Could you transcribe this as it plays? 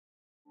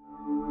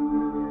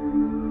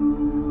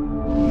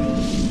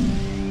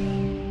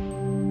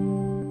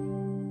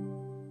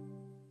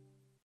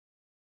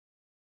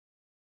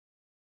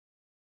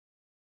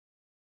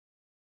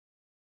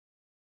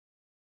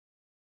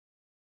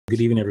Good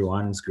evening,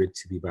 everyone. It's great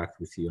to be back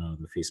with you on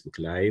the Facebook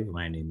Live.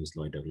 My name is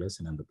Lloyd Douglas,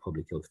 and I'm the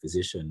public health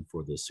physician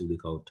for the Sioux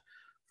Lookout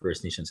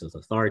First Nations Health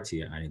Authority.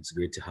 And it's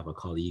great to have a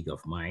colleague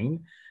of mine,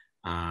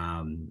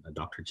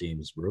 Dr.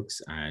 James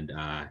Brooks. And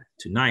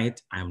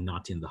tonight, I'm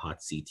not in the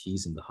hot seat.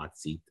 He's in the hot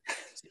seat.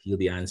 So he'll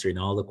be answering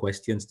all the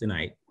questions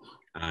tonight.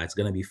 It's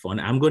going to be fun.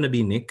 I'm going to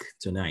be Nick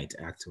tonight,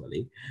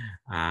 actually,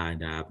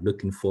 and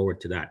looking forward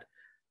to that.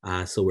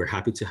 So we're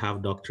happy to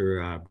have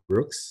Dr.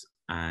 Brooks,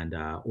 and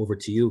over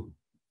to you.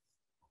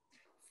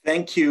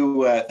 Thank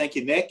you,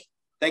 Nick.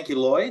 Thank you,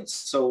 Lloyd.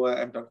 So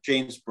I'm Dr.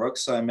 James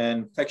Brooks. I'm an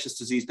infectious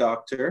disease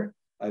doctor.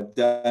 I've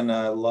done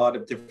a lot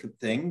of different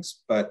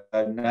things, but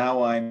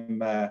now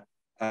I'm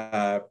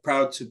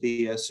proud to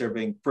be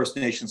serving First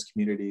Nations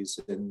communities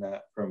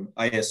from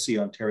ISC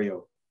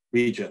Ontario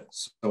region.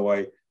 So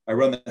I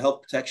run the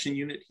health protection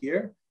unit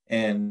here,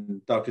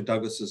 and Dr.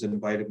 Douglas has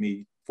invited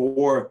me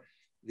for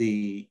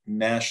the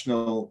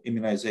National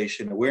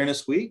Immunization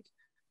Awareness Week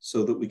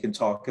so that we can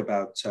talk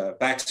about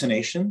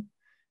vaccination.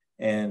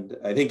 And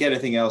I think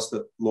anything else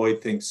that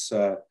Lloyd thinks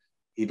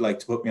he'd like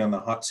to put me on the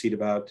hot seat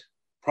about,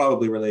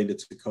 probably related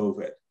to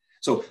COVID.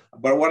 So,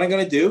 but what I'm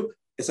going to do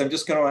is I'm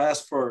just going to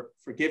ask for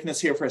forgiveness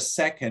here for a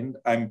second.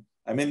 I'm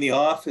in the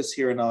office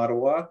here in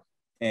Ottawa,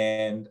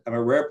 and I'm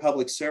a rare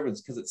public servant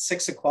because it's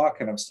 6 o'clock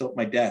and I'm still at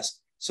my desk.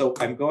 So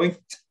I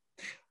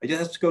just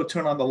have to go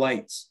turn on the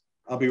lights.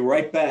 I'll be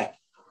right back.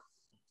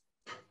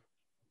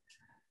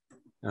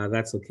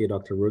 That's okay,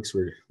 Dr. Brooks.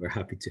 We're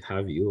happy to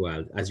have you.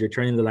 As you're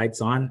turning the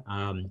lights on,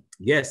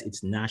 yes,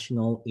 it's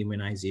National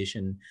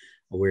Immunization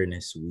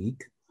Awareness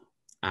Week.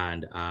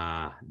 And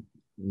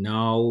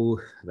now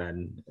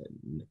than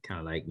kind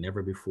of like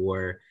never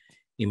before,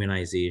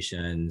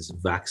 immunizations,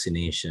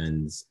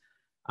 vaccinations,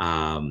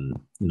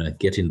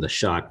 getting the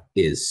shot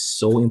is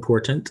so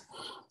important.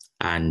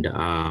 And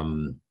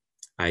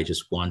I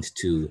just want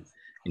to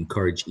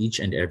encourage each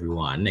and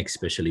everyone,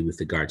 especially with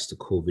regards to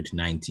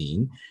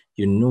COVID-19,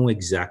 you know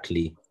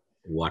exactly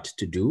what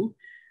to do.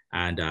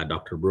 And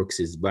Dr. Brooks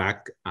is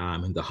back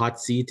in the hot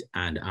seat,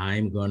 and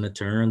I'm going to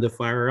turn the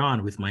fire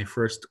on with my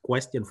first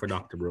question for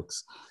Dr.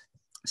 Brooks.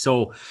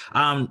 So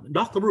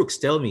Dr. Brooks,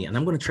 tell me, and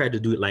I'm going to try to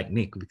do it like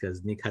Nick,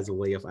 because Nick has a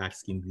way of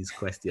asking these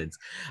questions.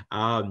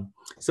 Dr.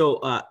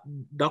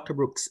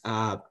 Brooks,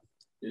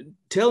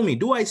 tell me,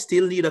 do I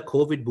still need a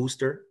COVID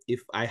booster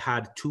if I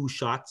had 2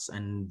 shots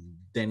and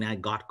then I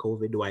got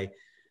COVID? Do I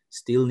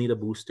still need a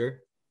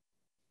booster?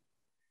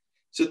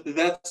 So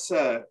that's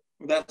an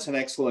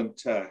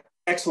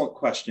excellent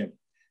question.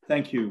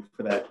 Thank you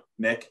for that,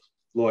 Nick,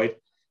 Lloyd.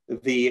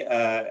 The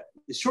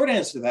short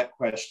answer to that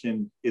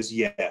question is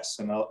yes,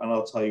 and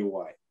I'll tell you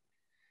why.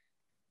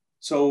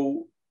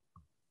 So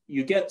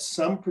you get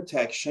some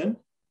protection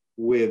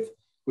with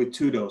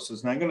 2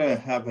 doses, and I'm going to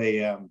have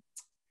a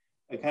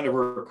kind of a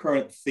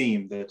recurrent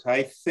theme that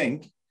I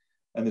think,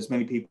 and as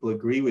many people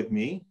agree with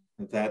me,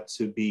 that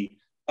to be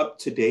up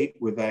to date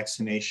with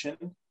vaccination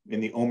in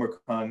the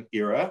Omicron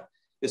era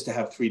is to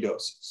have 3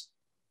 doses.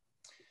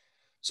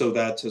 So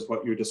that is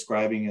what you're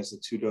describing as the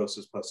 2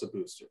 doses plus a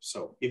booster.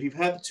 So if you've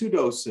had 2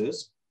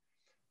 doses,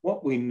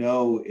 what we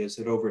know is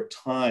that over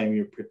time,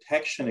 your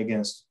protection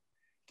against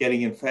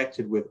getting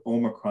infected with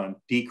Omicron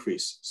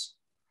decreases.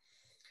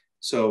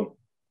 So,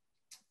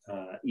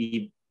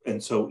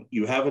 so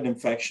you have an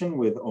infection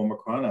with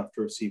Omicron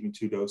after receiving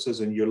 2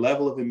 doses, and your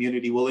level of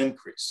immunity will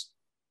increase.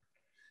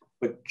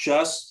 But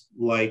just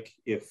like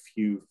if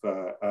you've,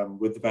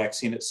 with the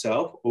vaccine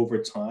itself,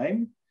 over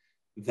time,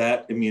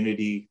 that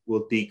immunity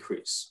will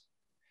decrease.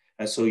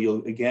 And so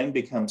you'll again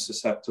become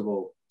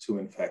susceptible to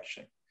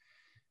infection.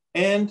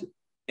 And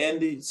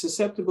the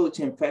susceptibility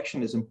to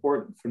infection is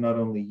important for not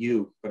only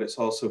you, but it's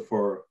also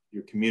for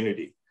your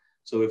community.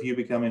 So if you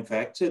become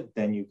infected,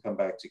 then you come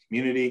back to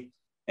community,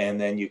 and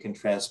then you can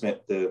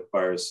transmit the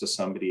virus to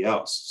somebody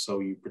else.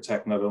 So you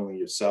protect not only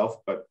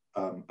yourself, but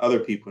other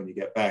people when you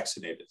get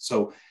vaccinated.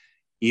 So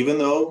even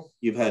though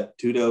you've had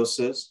 2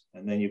 doses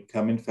and then you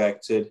become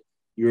infected,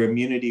 your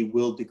immunity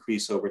will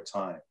decrease over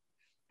time.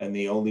 And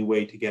the only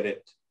way to get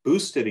it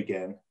boosted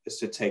again is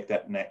to take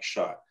that next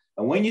shot.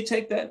 And when you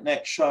take that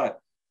next shot,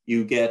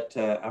 you get,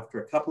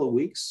 after a couple of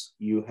weeks,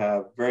 you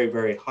have very,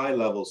 very high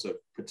levels of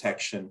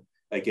protection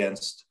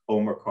against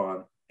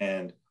Omicron,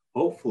 and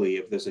hopefully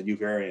if there's a new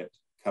variant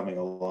coming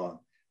along.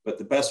 But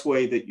the best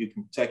way that you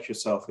can protect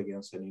yourself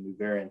against any new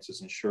variants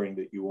is ensuring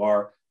that you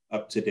are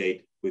up to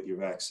date with your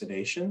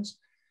vaccinations.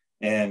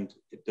 And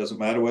it doesn't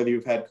matter whether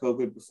you've had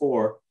COVID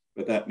before,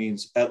 but that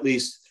means at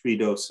least 3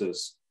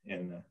 doses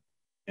in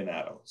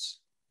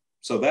adults.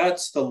 So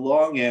that's the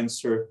long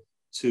answer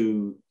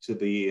to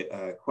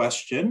the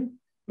question.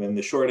 And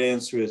the short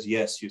answer is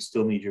yes, you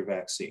still need your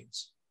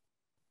vaccines.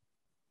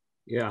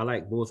 Yeah, I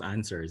like both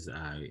answers.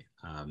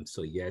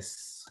 So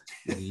yes,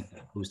 you need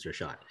a booster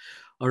shot.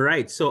 All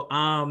right. So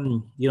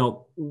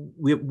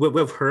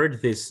we've heard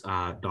this,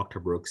 Dr.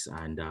 Brooks,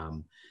 and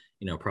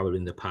probably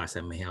in the past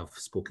I may have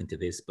spoken to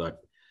this,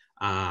 but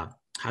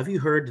have you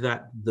heard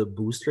that the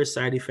booster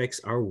side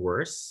effects are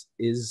worse?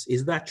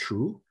 Is that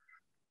true?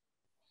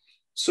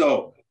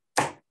 So,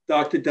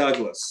 Dr.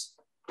 Douglas,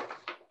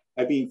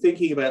 I've been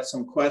thinking about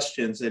some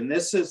questions, and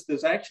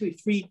there's actually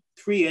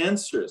three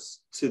answers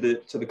to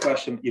the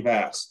question that you've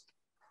asked.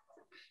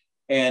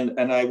 And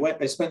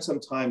I spent some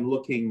time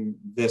looking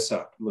this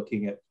up,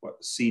 looking at what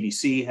the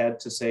CDC had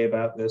to say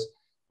about this,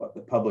 what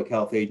the Public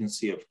Health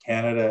Agency of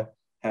Canada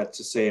had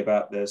to say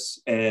about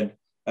this, and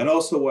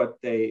also what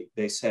they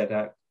said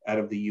out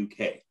of the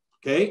UK.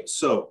 Okay,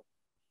 so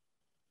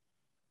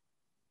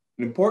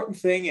an important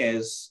thing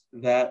is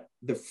that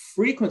the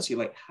frequency,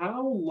 like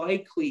how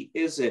likely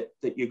is it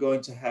that you're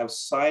going to have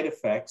side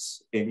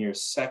effects in your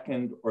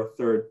second or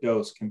third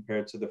dose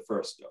compared to the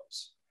first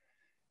dose?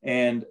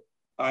 And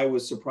I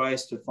was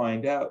surprised to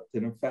find out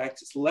that in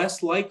fact, it's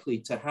less likely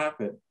to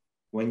happen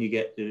when you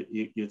get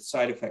your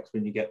side effects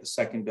when you get the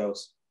second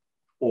dose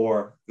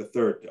or the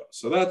third dose.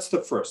 So that's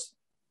the first thing.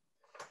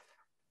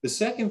 The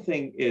second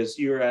thing is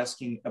you're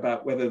asking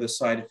about whether the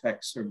side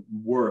effects are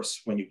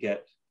worse when you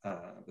get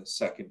the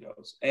second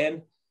dose.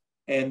 And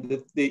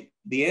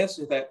the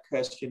answer to that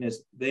question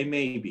is they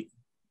may be,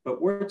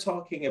 but we're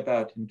talking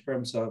about in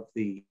terms of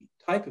the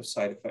type of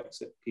side effects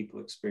that people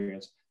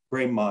experience,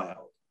 very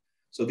mild.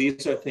 So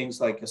these are things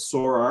like a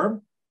sore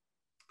arm,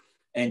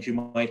 and you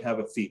might have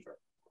a fever.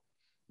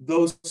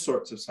 Those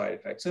sorts of side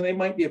effects, and they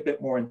might be a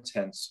bit more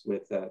intense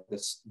with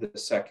the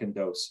second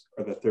dose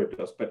or the third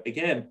dose. But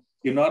again,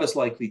 you're not as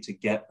likely to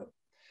get them.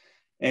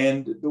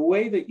 And the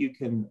way that you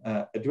can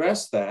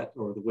address that,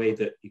 or the way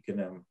that you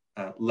can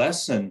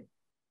lessen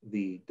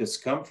the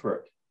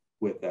discomfort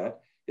with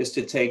that, is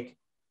to take,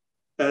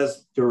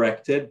 as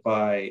directed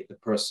by the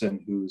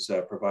person who's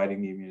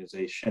providing the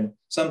immunization,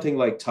 something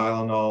like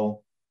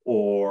Tylenol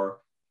or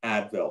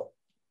Advil,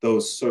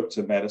 those sorts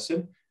of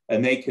medicine,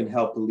 and they can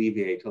help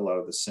alleviate a lot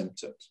of the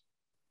symptoms.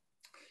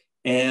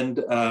 And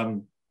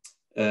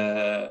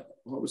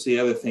what was the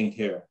other thing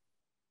here?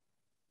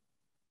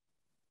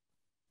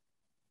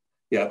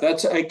 Yeah,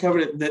 I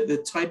covered it. The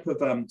type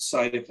of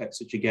side effects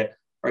that you get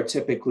are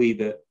typically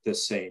the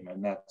same,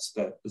 and that's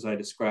as I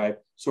described: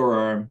 sore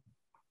arm,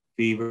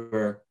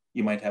 fever.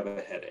 You might have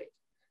a headache,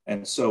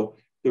 and so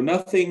they're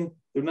nothing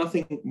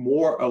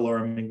more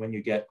alarming when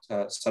you get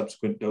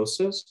subsequent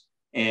doses.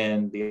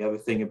 And the other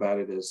thing about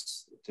it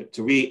is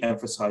to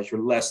re-emphasize,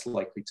 you're less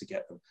likely to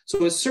get them.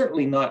 So it's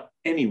certainly not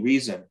any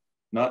reason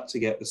not to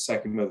get the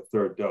second or the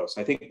third dose.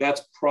 I think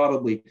that's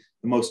probably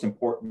the most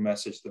important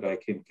message that I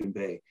can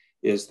convey,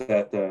 is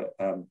that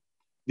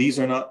these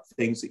are not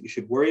things that you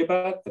should worry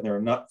about, and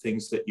they're not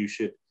things that you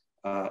should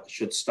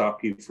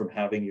stop you from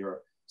having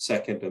your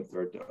second and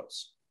third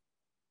dose.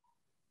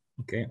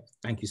 Okay,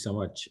 thank you so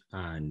much.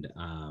 And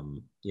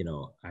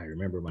I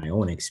remember my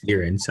own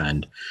experience,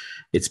 and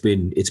it's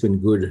been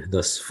good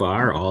thus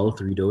far, all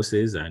 3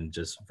 doses, and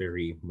just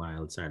very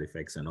mild side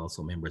effects, and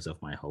also members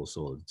of my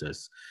household,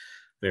 just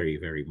very,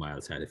 very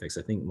mild side effects.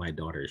 I think my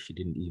daughter, she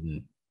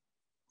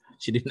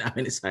didn't have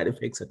any side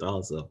effects at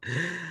all. So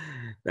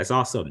that's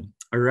awesome.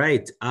 All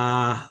right.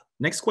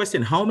 Next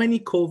question. How many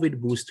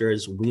COVID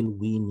boosters will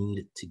we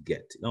need to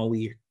get? Now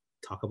we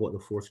talk about the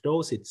 4th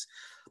dose. It's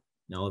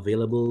now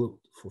available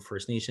for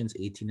First Nations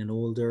 18 and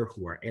older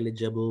who are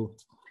eligible.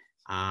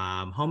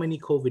 How many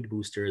COVID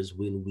boosters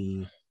will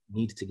we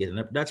need to get?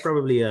 And that's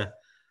probably a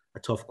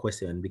tough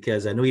question,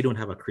 because I know you don't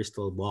have a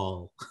crystal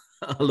ball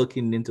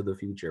looking into the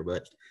future,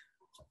 but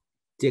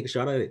take a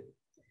shot at it.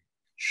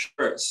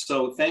 Sure.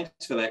 So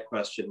thanks for that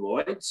question,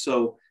 Lloyd.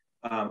 So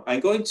I'm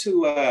going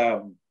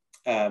to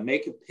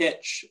make a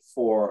pitch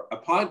for a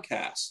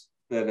podcast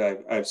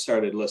that I've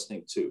started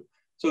listening to.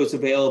 So it's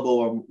available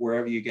on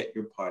wherever you get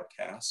your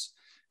podcasts.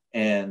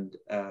 And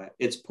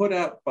it's put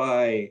out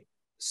by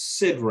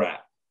CIDRAP.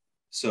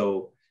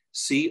 So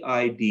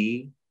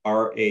CIDRAP,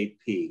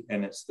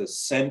 and it's the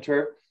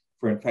Center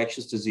for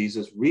Infectious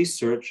Diseases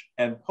Research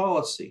and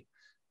Policy.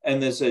 And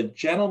there's a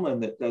gentleman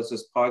that does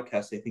this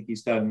podcast. I think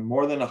he's done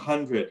more than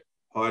 100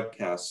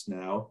 podcasts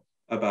now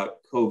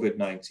about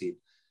COVID-19.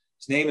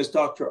 His name is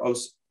Dr.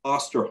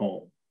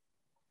 Osterholm.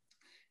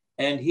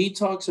 And he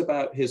talks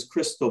about his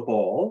crystal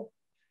ball.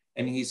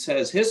 And he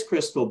says his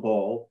crystal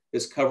ball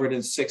is covered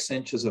in 6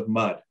 inches of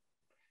mud.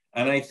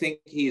 And I think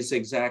he's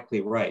exactly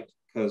right,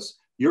 because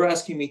you're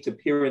asking me to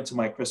peer into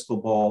my crystal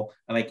ball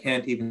and I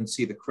can't even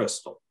see the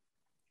crystal.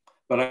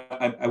 But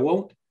I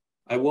won't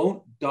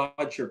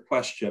dodge your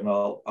question.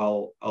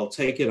 I'll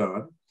take it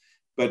on.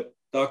 But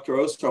Dr.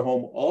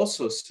 Osterholm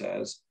also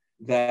says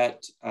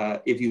that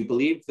if you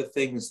believe the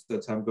things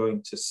that I'm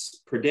going to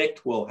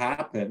predict will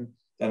happen,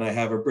 then I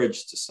have a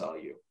bridge to sell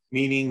you,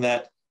 meaning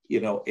that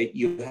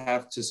you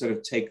have to sort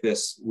of take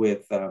this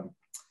with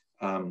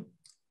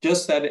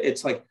just that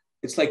it's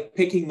like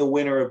picking the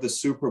winner of the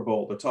Super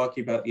Bowl. They're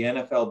talking about the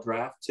NFL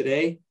draft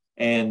today,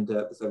 and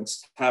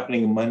it's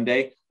happening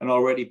Monday, and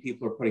already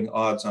people are putting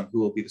odds on who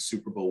will be the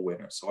Super Bowl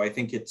winner. So I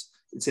think it's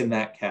in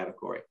that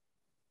category.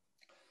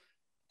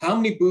 How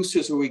many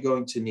boosters are we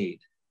going to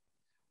need?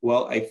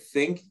 Well, I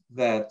think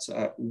that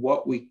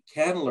what we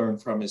can learn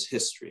from is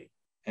history,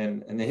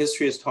 and the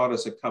history has taught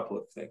us a couple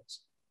of things.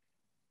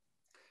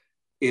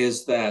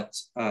 Is that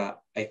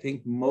I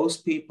think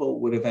most people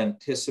would have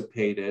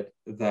anticipated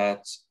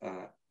that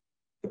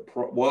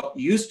what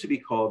used to be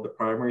called the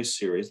primary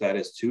series, that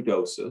is 2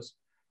 doses,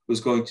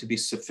 was going to be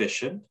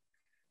sufficient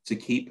to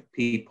keep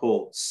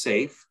people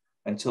safe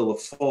until the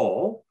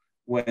fall,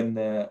 when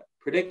the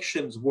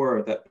predictions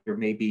were that there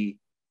may be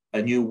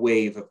a new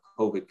wave of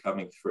COVID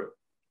coming through.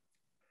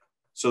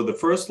 So the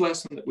first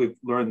lesson that we've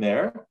learned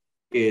there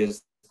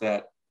is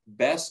that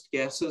best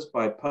guesses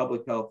by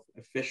public health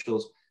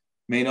officials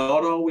may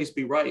not always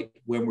be right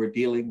when we're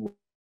dealing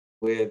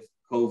with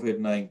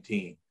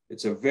COVID-19.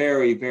 It's a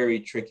very, very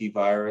tricky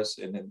virus,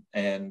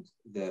 and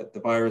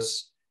the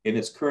virus in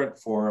its current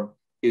form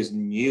is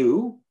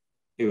new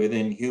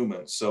within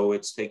humans. So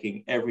it's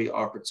taking every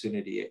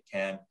opportunity it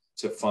can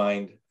to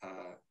find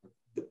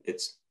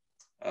it's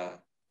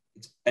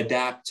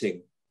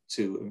adapting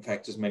to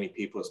infect as many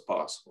people as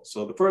possible.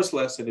 So the first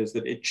lesson is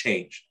that it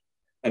changed,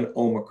 and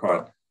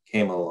Omicron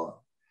came along.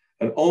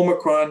 And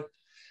Omicron,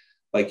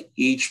 like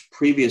each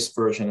previous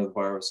version of the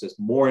virus, is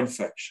more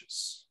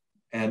infectious.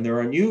 And there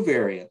are new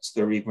variants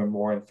that are even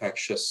more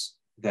infectious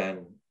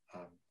than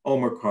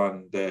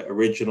Omicron, the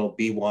original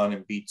B1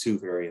 and B2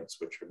 variants,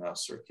 which are now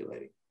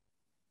circulating.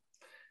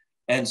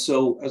 And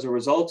so as a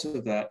result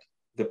of that,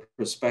 the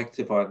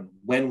perspective on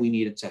when we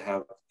needed to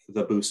have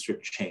the booster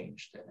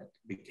changed, and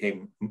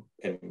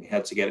we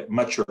had to get it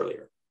much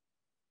earlier.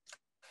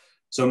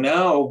 So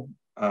now,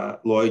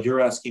 Lloyd,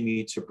 you're asking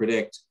me to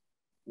predict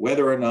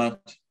whether or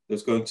not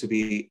there's going to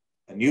be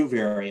a new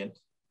variant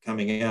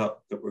coming out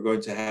that we're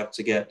going to have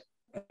to get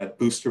a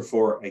booster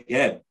for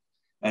again.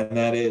 And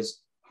that is,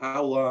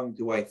 how long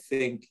do I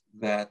think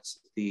that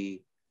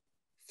the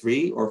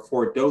 3 or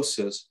 4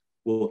 doses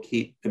will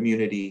keep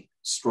immunity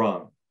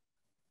strong?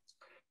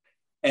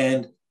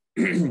 And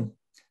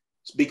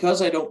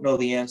because I don't know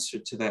the answer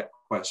to that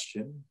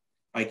question,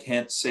 I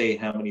can't say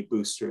how many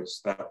boosters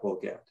that we'll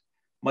get.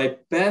 My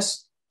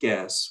best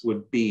guess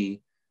would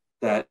be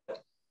that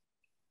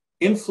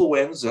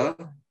influenza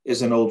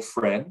is an old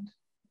friend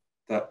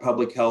that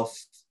public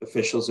health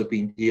officials have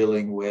been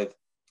dealing with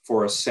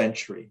for a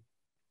century.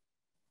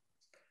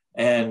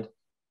 And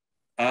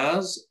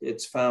as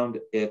it's found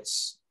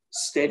its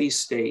steady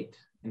state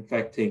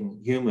infecting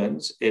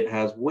humans, it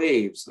has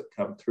waves that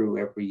come through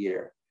every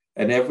year.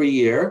 And every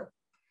year,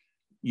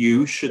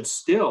 you should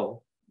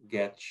still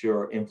get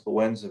your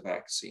influenza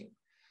vaccine.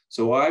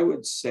 So I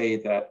would say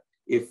that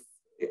if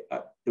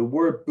the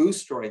word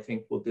booster, I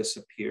think, will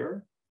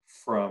disappear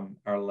from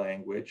our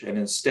language. And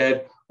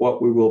instead,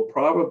 what we will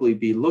probably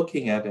be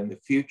looking at in the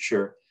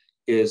future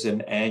is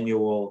an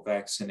annual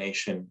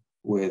vaccination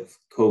with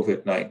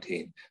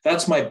COVID-19.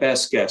 That's my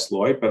best guess,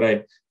 Lloyd, but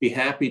I'd be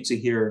happy to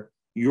hear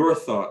your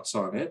thoughts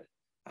on it,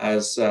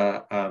 as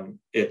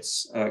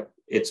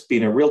it's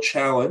been a real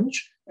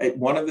challenge.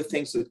 One of the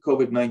things that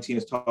COVID-19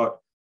 has taught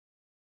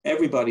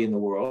everybody in the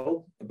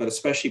world, but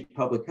especially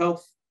public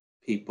health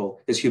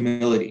people, is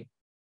humility,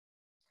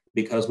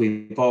 because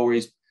we've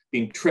always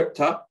been tripped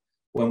up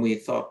when we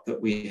thought that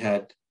we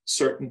had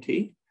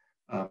certainty,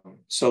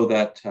 so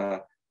that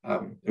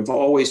we've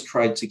always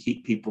tried to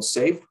keep people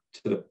safe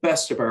to the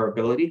best of our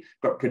ability,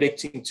 but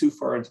predicting too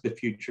far into the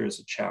future is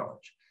a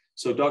challenge.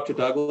 So Dr.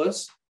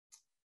 Douglas,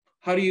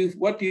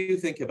 what do you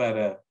think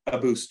about a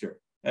booster,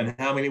 and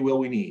how many will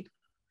we need?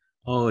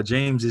 Oh,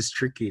 James is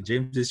tricky.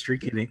 James is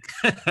tricky, Nick.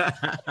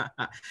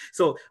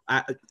 So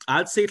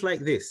I'd say it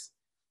like this.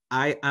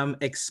 I am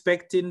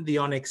expecting the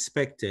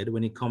unexpected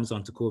when it comes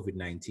on to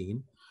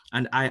COVID-19.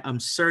 And I am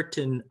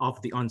certain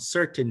of the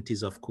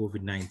uncertainties of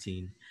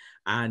COVID-19.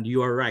 And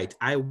you are right.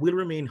 I will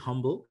remain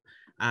humble,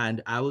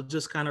 and I will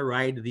just kind of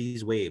ride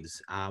these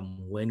waves.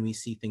 When we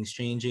see things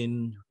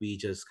changing, we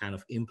just kind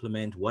of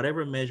implement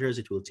whatever measures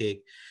it will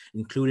take,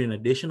 including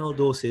additional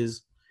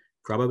doses,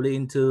 probably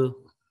into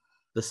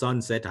the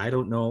sunset. I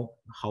don't know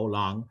how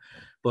long,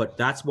 but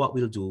that's what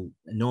we'll do.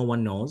 No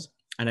one knows.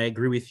 And I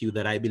agree with you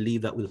that I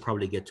believe that we'll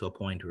probably get to a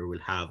point where we'll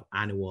have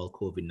annual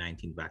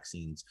COVID-19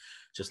 vaccines,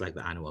 just like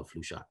the annual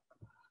flu shot.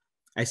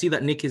 I see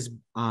that Nick is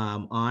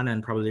on,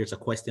 and probably there's a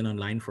question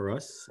online for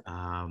us.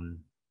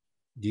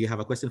 Do you have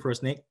a question for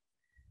us, Nick?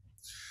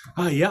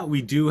 Yeah,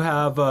 we do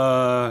have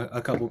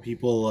a couple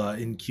people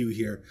in queue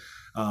here.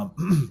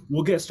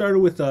 We'll get started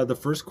with the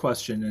first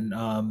question,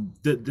 and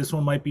this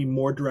one might be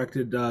more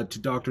directed to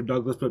Dr.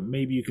 Douglas, but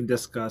maybe you can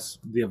discuss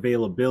the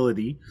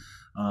availability.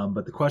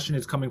 But the question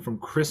is coming from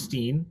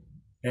Christine,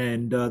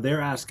 and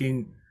they're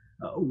asking,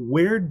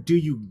 where do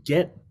you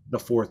get the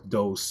 4th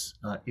dose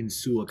in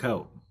Sioux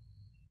Lookout?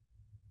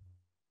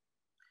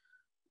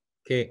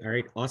 Okay, all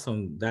right,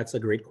 awesome. That's a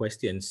great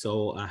question.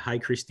 So hi,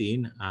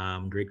 Christine,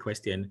 great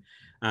question.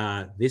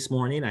 This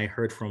morning, I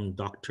heard from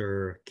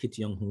Dr. Kit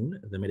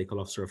Young-hoon, the Medical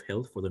Officer of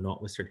Health for the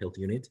Northwestern Health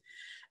Unit,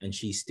 and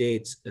she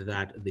states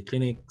that the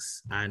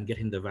clinics and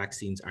getting the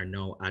vaccines are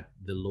now at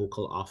the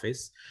local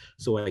office.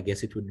 So I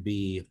guess it would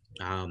be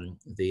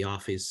the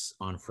office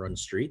on Front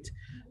Street.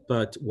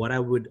 But what I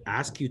would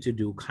ask you to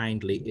do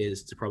kindly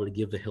is to probably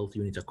give the health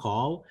unit a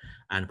call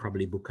and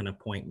probably book an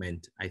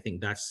appointment. I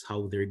think that's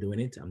how they're doing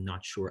it. I'm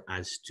not sure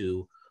as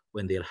to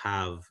when they'll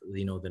have,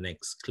 the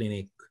next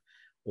clinic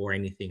or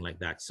anything like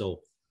that. So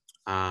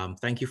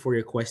Thank you for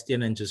your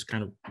question, and just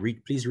kind of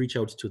please reach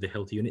out to the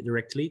health unit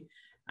directly,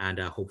 and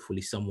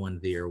hopefully someone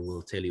there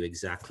will tell you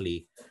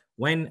exactly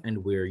when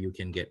and where you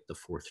can get the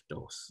 4th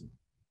dose.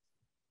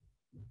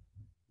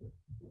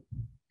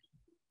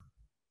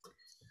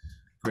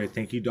 Great,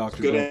 thank you,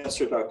 Dr. Good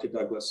answer, Dr.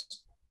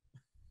 Douglas.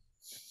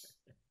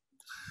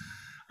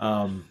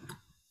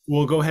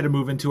 We'll go ahead and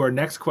move into our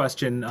next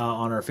question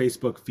on our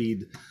Facebook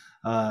feed.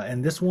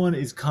 And this one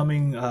is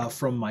coming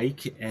from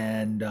Mike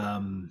and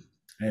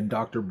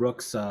Dr.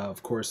 Brooks.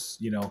 Of course,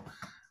 you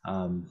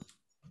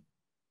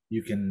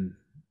can,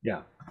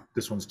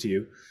 this one's to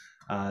you.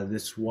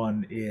 This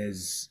one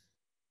is,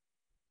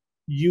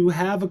 you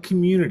have a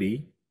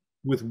community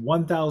with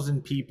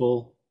 1,000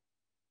 people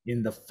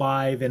in the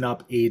 5 and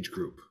up age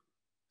group.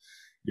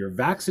 Your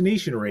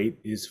vaccination rate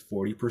is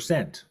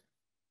 40%.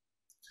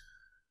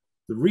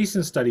 The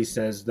recent study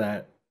says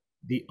that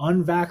the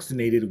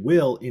unvaccinated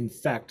will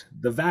infect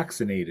the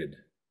vaccinated.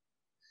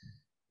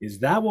 Is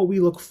that what we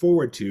look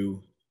forward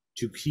to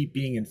keep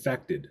being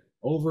infected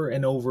over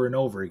and over and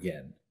over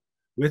again?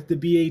 With the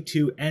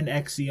BA2 and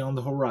XE on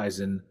the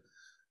horizon,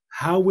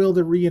 how will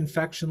the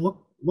reinfection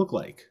look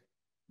like?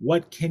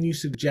 What can you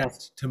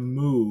suggest to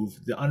move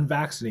the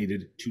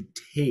unvaccinated to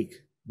take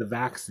the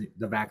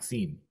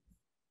vaccine?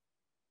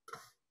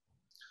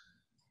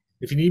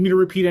 If you need me to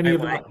repeat any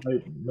of that,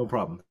 no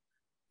problem.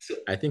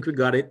 I think we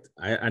got it.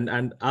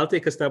 And I'll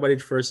take a stab at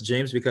it first,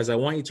 James, because I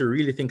want you to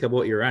really think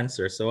about your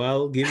answer. So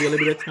I'll give you a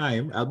little bit of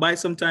time. I'll buy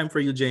some time for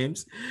you,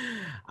 James.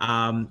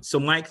 So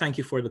Mike, thank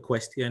you for the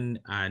question.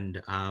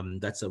 And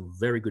that's a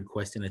very good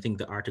question. I think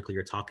the article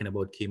you're talking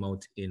about came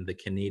out in the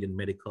Canadian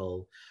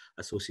Medical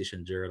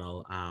Association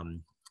Journal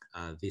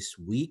this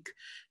week.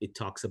 It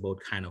talks about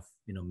kind of,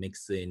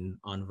 mixing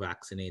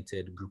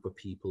unvaccinated group of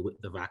people with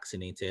the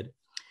vaccinated.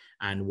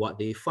 And what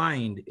they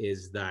find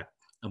is that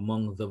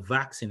among the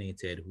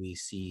vaccinated, we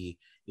see,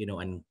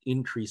 an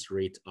increased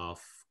rate of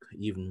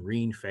even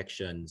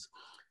reinfections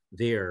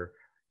there,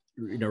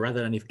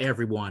 rather than if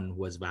everyone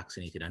was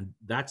vaccinated. And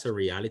that's a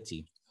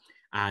reality.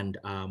 And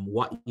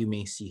what you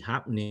may see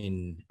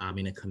happening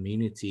in a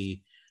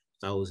community,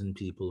 1,000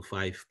 people,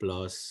 5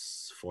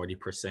 plus,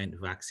 40%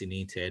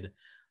 vaccinated.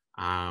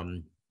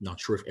 Not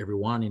sure if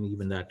everyone in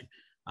even that,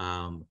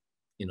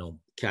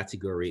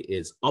 category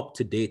is up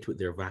to date with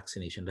their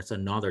vaccination. That's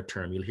another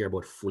term. You'll hear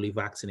about fully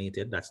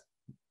vaccinated. That's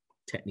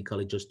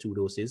technically just 2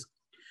 doses.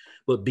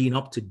 But being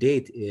up to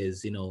date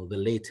is, the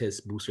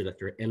latest booster that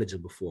you're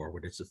eligible for,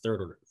 whether it's the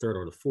third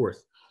or the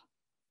 4th.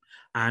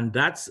 And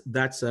that's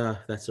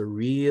a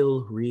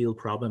real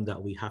problem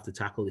that we have to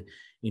tackle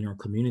in our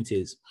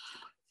communities.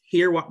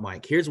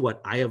 Here's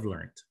what I have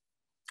learned.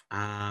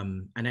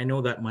 And I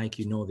know that, Mike,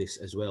 you know this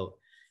as well.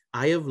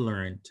 I have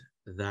learned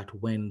that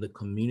when the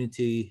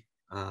community,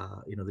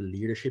 the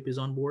leadership is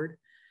on board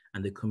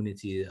and the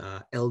community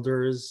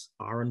elders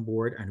are on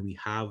board, and we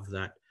have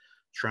that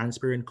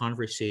transparent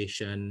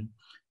conversation,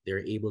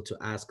 they're able to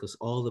ask us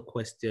all the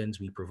questions.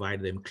 We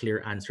provide them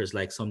clear answers,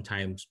 like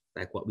sometimes,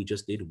 like what we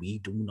just did, we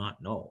do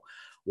not know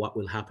what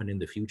will happen in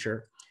the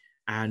future.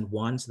 And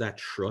once that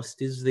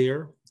trust is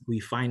there, we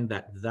find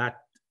that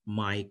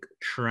Mike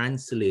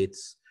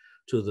translates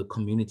to the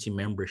community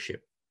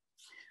membership.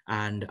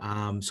 And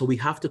so we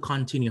have to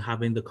continue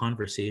having the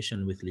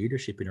conversation with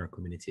leadership in our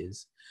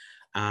communities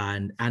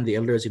and the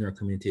elders in our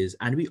communities.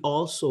 And we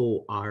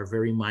also are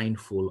very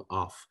mindful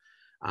of,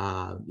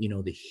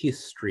 the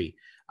history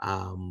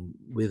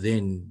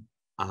within,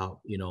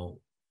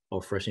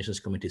 our First Nations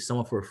communities, some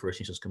of our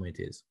First Nations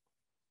communities.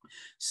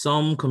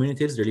 Some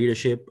communities, their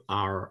leadership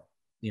are,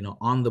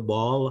 on the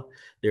ball.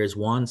 There's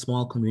one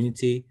small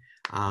community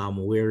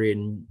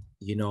wherein,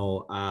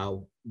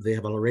 they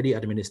have already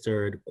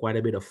administered quite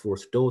a bit of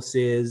 4th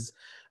doses,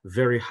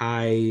 very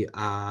high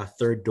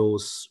 3rd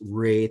dose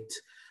rate.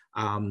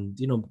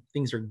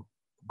 Things are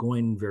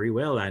going very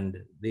well, and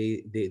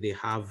they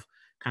have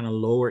kind of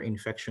lower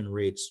infection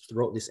rates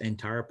throughout this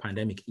entire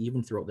pandemic,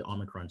 even throughout the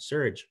Omicron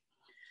surge.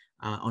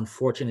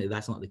 Unfortunately,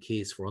 that's not the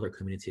case for other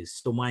communities.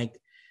 So, Mike,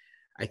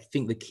 I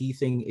think the key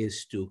thing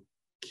is to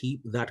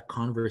keep that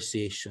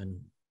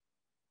conversation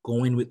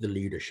going with the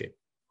leadership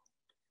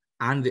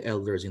and the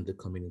elders in the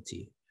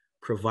community,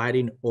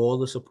 providing all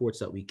the supports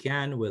that we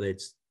can, whether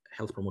it's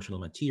health promotional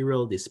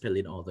material,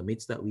 dispelling all the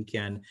myths that we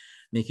can,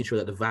 making sure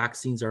that the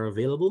vaccines are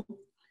available,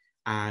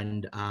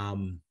 and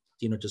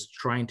just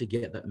trying to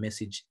get that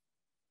message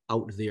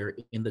out there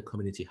in the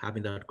community,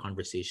 having that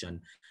conversation.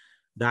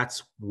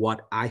 That's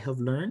what I have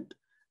learned,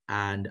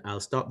 and I'll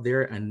stop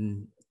there,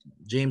 and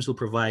James will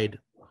provide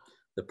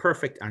the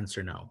perfect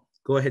answer now.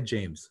 Go ahead,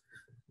 James.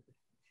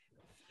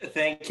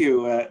 Thank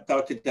you,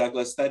 Dr.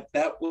 Douglas.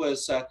 That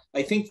was,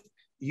 I think,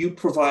 you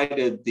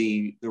provided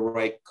the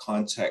right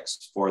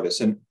context for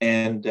this,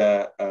 and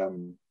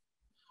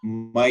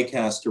Mike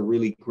asked a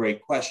really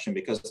great question,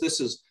 because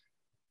this is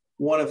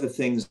one of the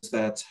things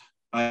that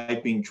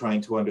I've been trying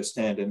to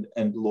understand.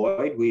 And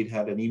Lloyd, we'd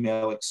had an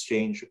email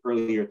exchange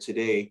earlier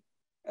today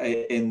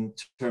in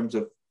terms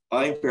of,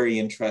 I'm very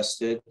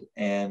interested,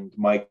 and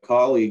my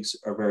colleagues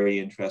are very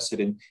interested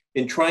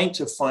in trying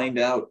to find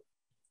out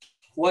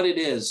what it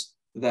is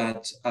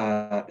that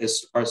are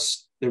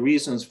the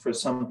reasons for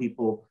some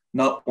people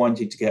not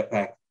wanting to get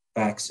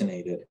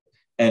vaccinated.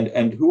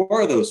 And who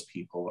are those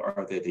people?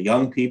 Are they the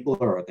young people,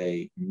 or are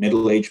they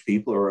middle-aged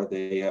people, or are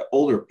they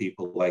older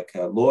people like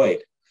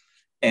Lloyd?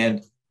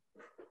 And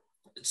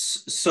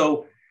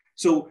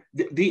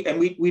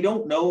we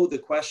don't know the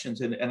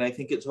questions, and I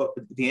think it's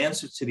the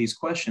answers to these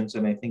questions,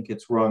 and I think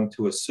it's wrong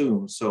to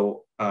assume.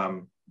 So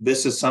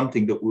this is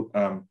something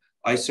that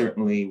I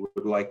certainly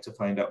would like to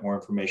find out more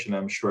information.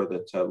 I'm sure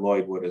that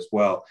Lloyd would as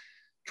well,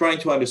 trying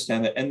to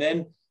understand that, and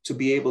then to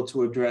be able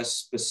to address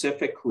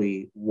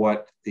specifically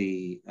what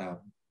the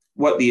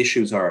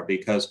issues are,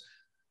 because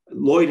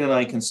Lloyd and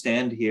I can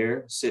sit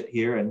here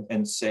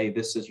and say,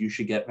 you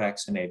should get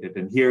vaccinated.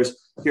 And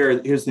here's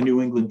the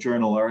New England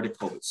Journal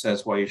article that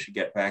says why you should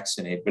get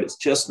vaccinated, but it's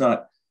just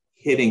not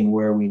hitting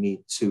where we need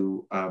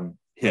to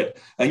hit.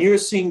 And you're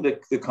seeing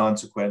the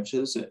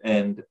consequences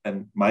and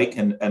Mike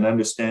and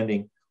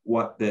understanding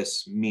what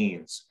this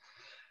means.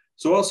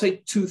 So I'll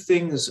say two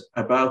things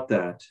about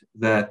that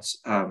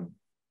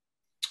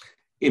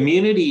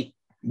immunity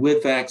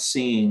with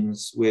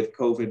vaccines, with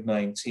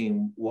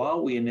COVID-19,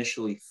 while we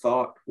initially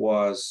thought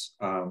was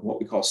what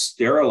we call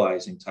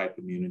sterilizing type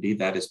immunity,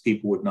 that is,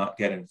 people would not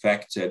get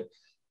infected.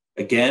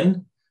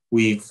 Again,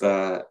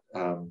 the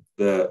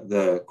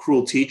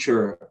cruel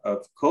teacher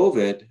of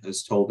COVID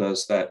has told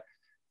us that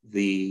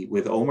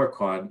with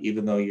Omicron,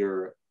 even though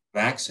you're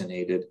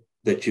vaccinated,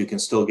 that you can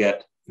still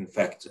get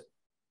infected.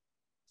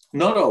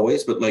 Not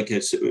always, but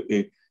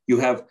you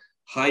have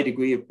high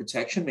degree of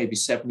protection, maybe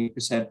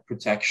 70%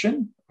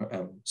 protection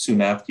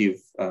soon after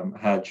you've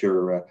had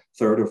your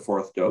third or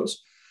fourth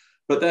dose,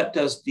 but that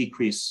does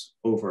decrease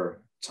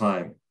over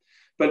time.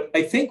 But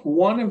I think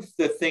one of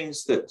the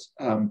things that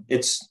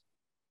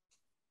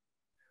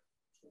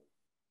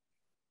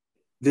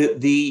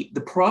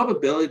the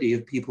probability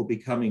of people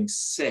becoming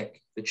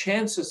sick, the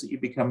chances that you're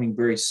becoming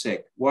very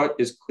sick, what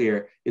is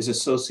clear is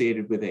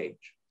associated with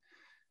age.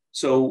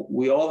 So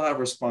we all have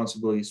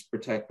responsibilities to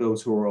protect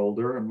those who are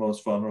older and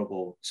most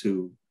vulnerable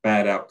to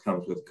bad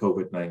outcomes with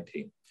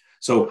COVID-19.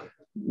 So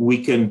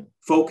we can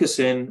focus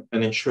in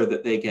and ensure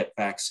that they get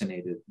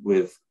vaccinated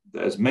with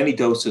as many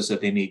doses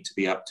that they need to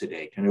be up to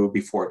date, and it would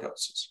be 4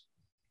 doses.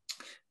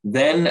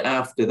 Then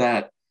after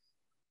that,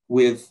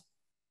 with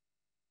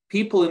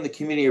people in the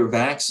community are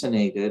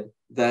vaccinated,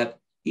 that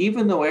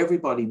even though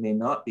everybody may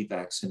not be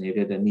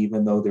vaccinated, and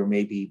even though there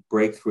may be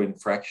breakthrough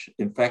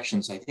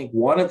infections, I think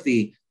one of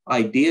the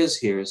ideas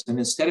here is, and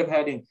instead of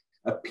having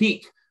a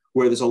peak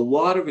where there's a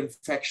lot of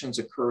infections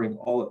occurring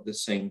all at the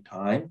same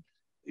time,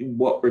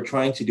 what we're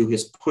trying to do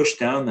is push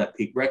down that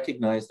peak,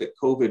 recognize that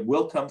COVID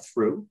will come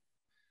through,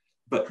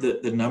 but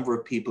the number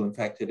of people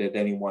infected at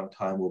any one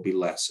time will be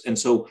less. And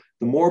so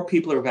the more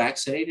people are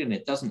vaccinated, and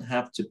it doesn't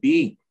have to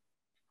be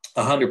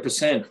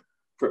 100%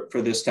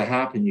 for this to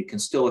happen, you can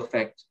still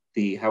affect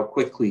how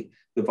quickly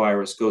the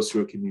virus goes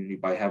through a community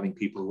by having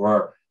people who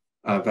are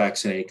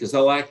vaccinated, because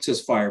they'll act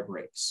as fire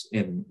breaks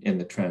in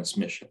the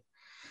transmission.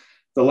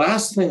 The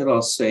last thing that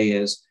I'll say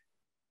is,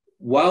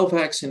 while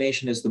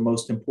vaccination is the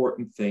most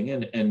important thing,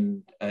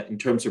 and in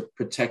terms of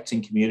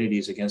protecting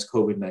communities against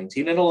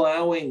COVID-19 and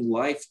allowing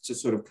life to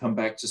sort of come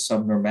back to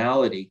some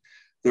normality,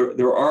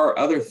 there are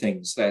other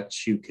things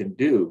that you can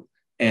do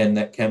and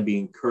that can be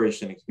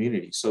encouraged in a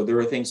community. So there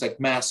are things like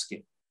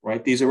masking,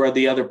 right? These are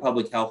the other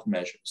public health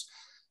measures.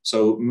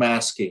 So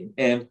masking,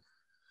 and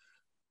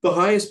the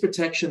highest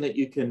protection that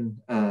you can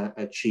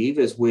achieve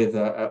is with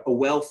a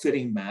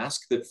well-fitting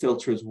mask that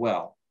filters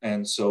well.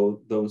 And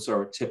so those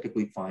are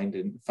typically found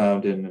in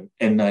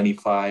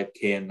N95,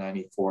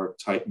 KN94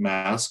 type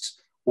masks,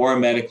 or a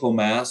medical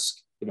mask,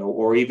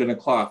 or even a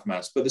cloth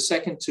mask. But the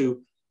second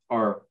two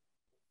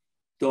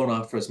don't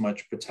offer as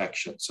much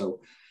protection. So,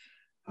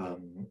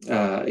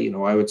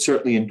 I would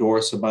certainly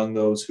endorse among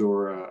those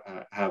who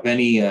have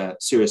any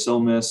serious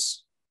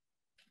illness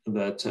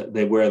that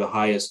they wear the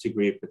highest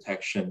degree of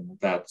protection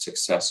that's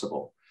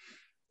accessible.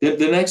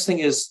 The next thing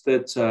is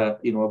that,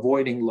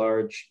 avoiding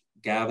large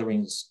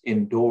gatherings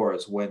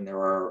indoors when there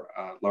are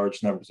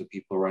large numbers of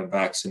people who are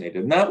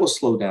unvaccinated. And that will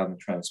slow down the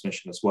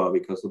transmission as well,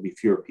 because there'll be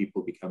fewer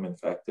people become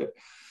infected.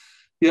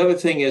 The other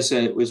thing is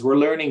we're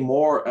learning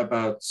more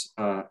about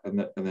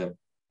and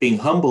being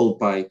humbled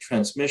by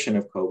transmission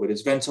of COVID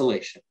is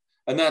ventilation.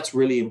 And that's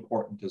really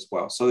important as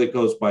well. So it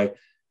goes by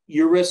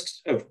your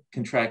risks of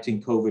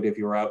contracting COVID if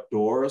you're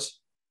outdoors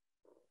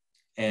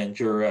and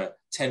you're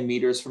 10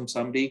 meters from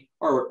somebody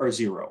are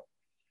zero.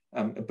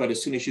 But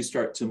as soon as you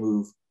start to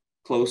move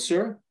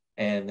closer,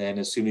 and then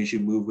as soon as you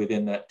move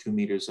within that 2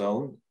 meter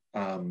zone,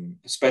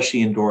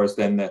 especially indoors,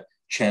 then the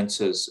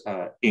chances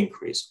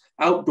increase.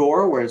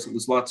 Outdoor, whereas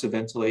there's lots of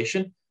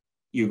ventilation,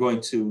 you're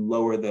going to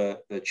lower the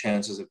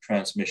chances of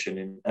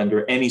transmission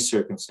under any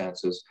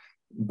circumstances,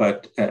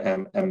 but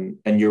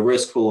and your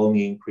risk will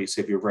only increase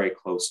if you're very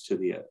close to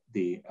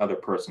the other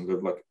person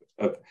with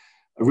a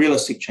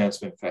realistic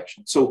chance of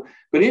infection. So,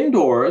 but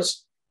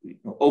indoors,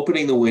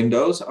 opening the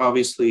windows,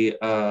 obviously,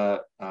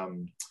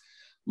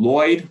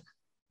 Lloyd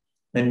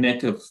and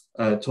Nick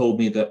have told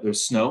me that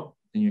there's snow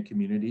in your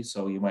community,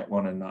 so you might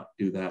want to not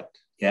do that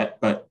yet.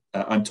 But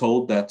I'm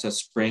told that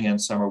spring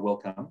and summer will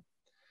come.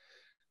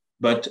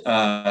 But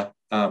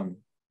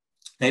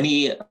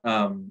any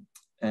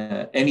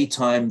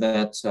time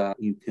that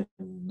you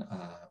can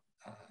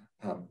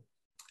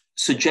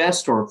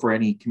suggest, or for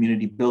any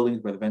community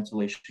buildings where the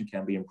ventilation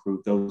can be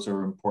improved, those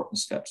are important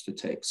steps to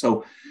take.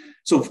 So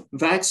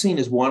vaccine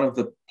is one of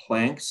the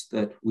planks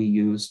that we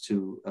use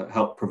to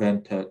help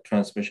prevent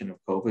transmission of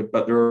COVID,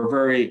 but there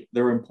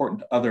are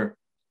important other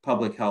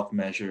public health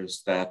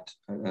measures that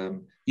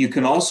you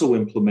can also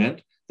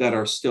implement that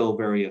are still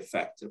very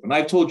effective. And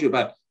I've told you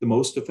about the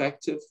most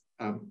effective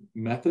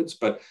methods,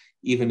 but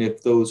even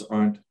if those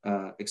aren't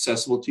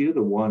accessible to you,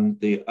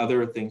 the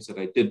other things that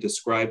I did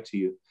describe to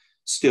you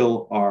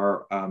still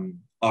are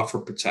offer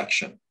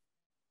protection.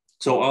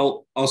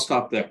 So I'll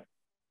stop there.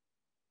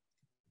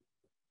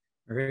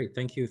 All right,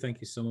 thank you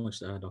so much,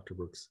 Dr.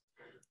 Brooks.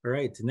 All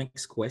right,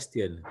 next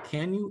question.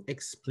 Can you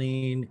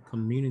explain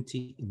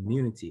community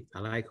immunity? I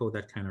like how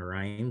that kind of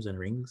rhymes and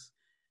rings.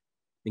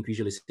 I think we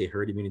usually say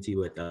herd immunity,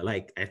 but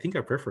I think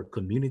I prefer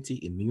community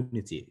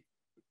immunity.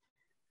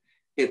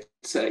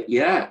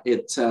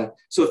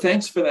 So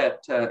thanks for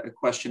that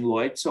question,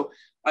 Lloyd. So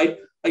I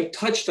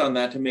touched on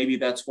that, and maybe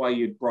that's why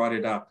you brought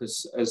it up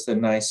as the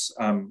nice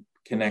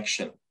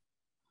connection.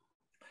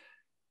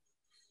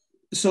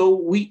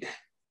 So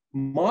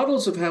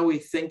models of how we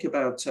think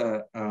about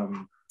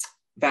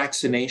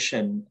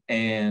vaccination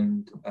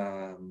and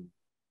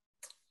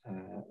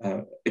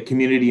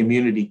community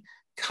immunity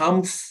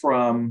come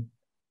from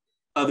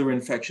other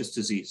infectious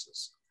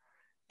diseases.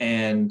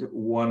 And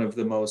one of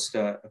the most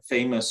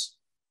famous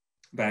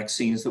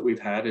vaccines that we've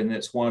had, and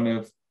it's one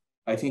of,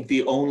 I think,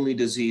 the only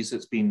disease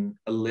that's been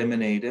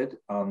eliminated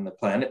on the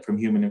planet from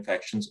human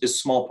infections, is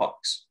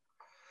smallpox.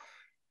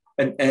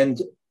 And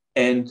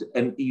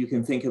you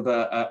can think of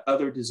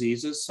other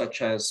diseases,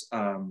 such as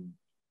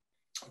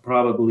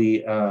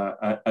probably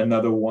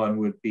another one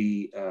would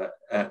be,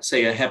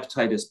 say, a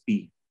hepatitis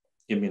B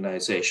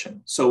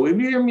immunization. So if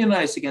you're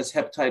immunized against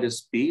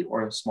hepatitis B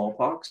or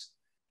smallpox,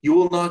 you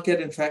will not get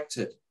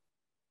infected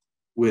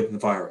with the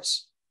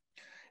virus.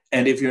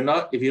 And if you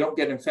don't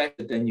get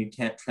infected, then you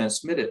can't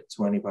transmit it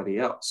to anybody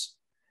else.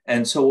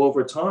 And so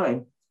over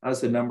time, as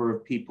the number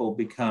of people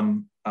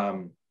become,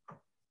 the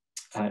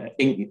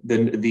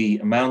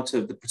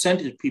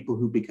percentage of people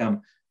who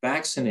become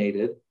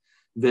vaccinated,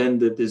 then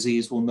the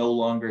disease will no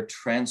longer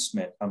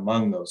transmit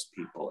among those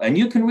people. And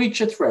you can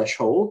reach a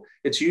threshold.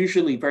 It's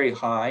usually very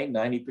high,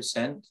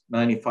 90%,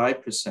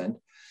 95%,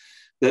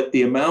 that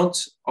the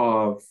amount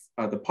of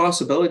the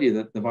possibility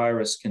that the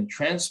virus can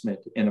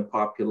transmit in a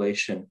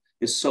population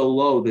is so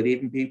low that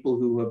even people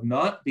who have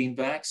not been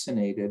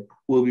vaccinated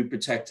will be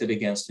protected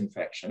against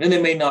infection. And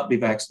they may not be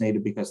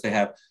vaccinated because they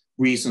have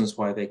reasons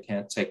why they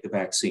can't take the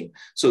vaccine.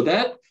 So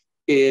that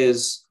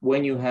is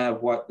when you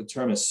have what the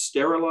term is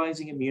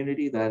sterilizing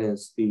immunity. That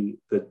is the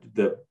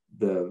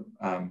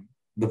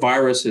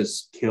virus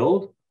is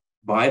killed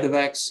by the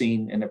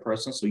vaccine in a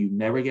person, so you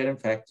never get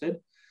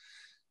infected.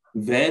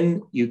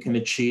 Then you can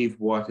achieve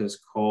what is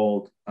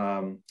called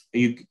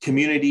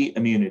community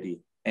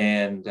immunity.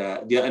 And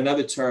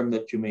another term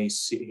that you may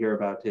hear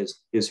about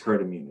is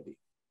herd immunity.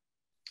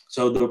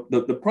 So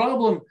the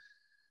problem,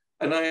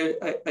 and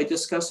I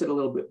discussed it a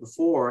little bit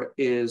before,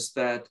 is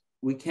that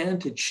we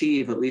can't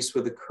achieve, at least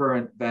with the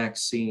current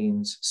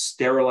vaccines,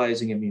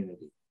 sterilizing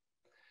immunity.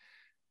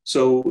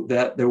 So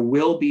that there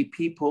will be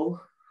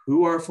people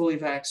who are fully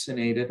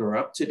vaccinated or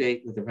up to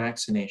date with the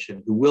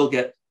vaccination who will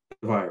get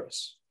the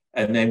virus,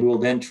 and then will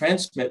then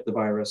transmit the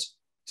virus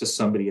to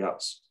somebody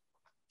else.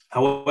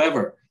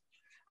 However,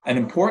 an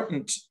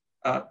important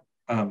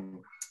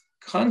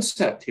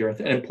concept here,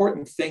 an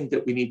important thing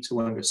that we need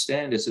to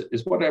understand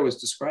is what I was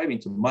describing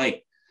to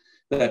Mike,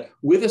 that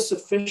with a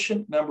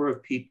sufficient number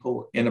of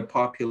people in a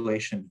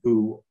population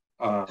who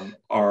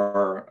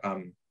are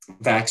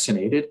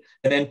vaccinated,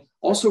 and then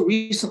also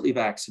recently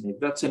vaccinated,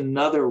 that's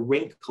another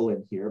wrinkle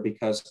in here,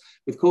 because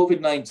with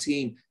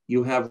COVID-19,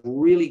 you have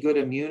really good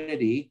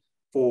immunity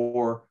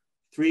for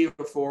 3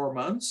 or 4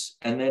 months,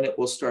 and then it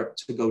will start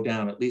to go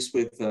down, at least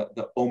with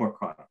the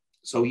Omicron.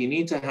 So you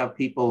need to have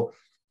people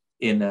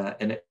in a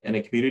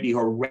community who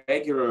are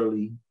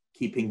regularly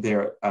keeping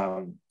their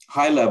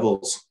high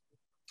levels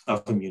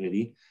of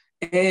immunity,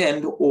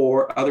 and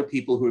or other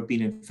people who have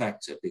been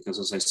infected. Because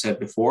as I said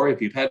before,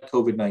 if you've had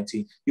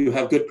COVID-19, you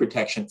have good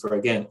protection for,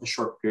 again, a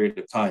short period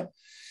of time.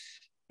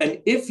 And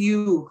if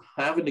you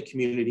have in the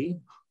community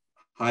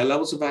high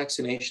levels of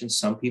vaccination,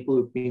 some people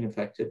who've been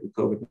infected with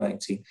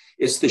COVID-19,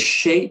 it's the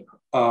shape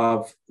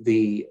of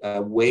the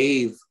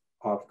wave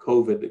of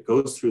COVID that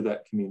goes through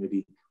that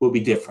community will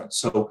be different.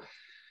 So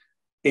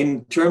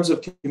in terms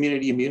of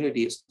community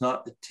immunity, it's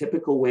not the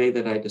typical way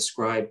that I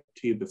described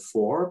to you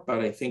before, but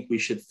I think we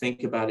should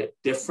think about it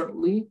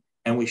differently.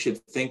 And we should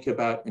think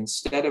about,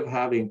 instead of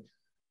having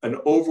an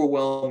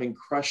overwhelming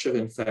crush of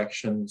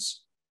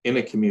infections in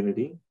a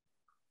community,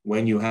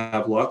 when you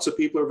have lots of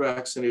people who are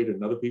vaccinated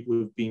and other people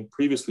who've been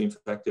previously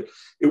infected,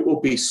 it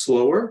will be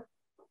slower,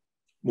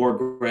 more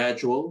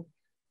gradual,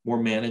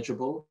 more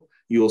manageable.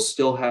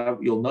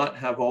 You'll not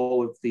have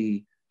all of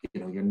the,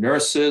 your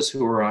nurses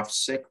who are off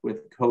sick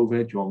with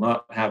COVID. You'll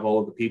not have all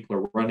of the people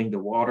who are running the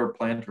water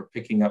plant or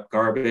picking up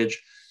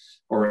garbage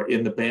or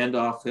in the band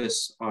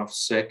office off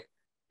sick,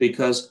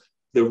 because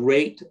the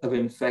rate of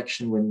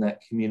infection in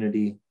that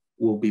community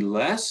will be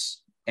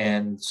less.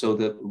 And so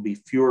that there will be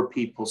fewer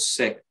people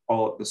sick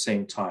all at the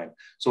same time.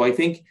 So I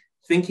think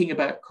thinking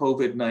about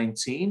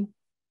COVID-19,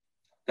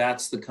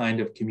 that's the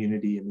kind of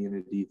community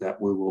immunity that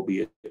we will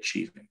be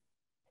achieving.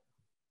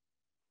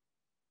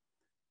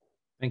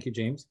 Thank you,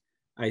 James.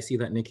 I see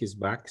that Nick is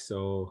back.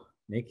 So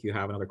Nick, you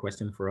have another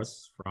question for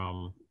us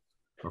from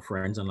our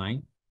friends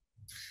online?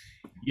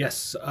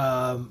 Yes.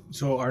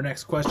 So our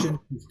next question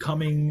is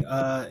coming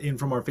in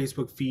from our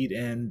Facebook feed.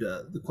 And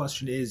the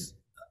question is,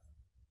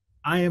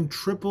 I am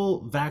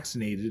triple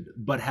vaccinated,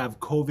 but have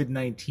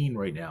COVID-19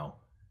 right now.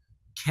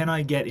 Can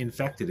I get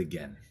infected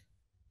again?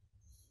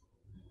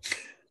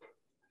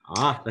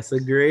 That's a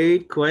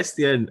great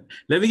question.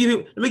 Let me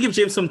give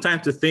James some time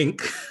to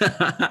think.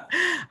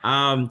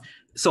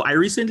 So I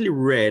recently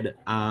read,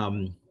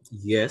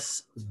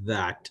 yes,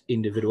 that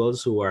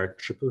individuals who are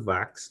triple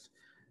vaxxed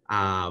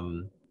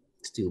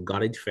still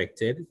got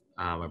infected,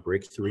 a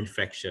breakthrough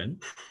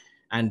infection,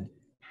 and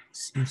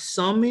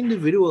some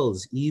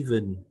individuals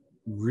even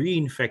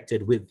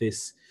reinfected with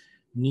this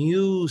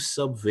new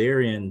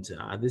subvariant,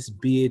 this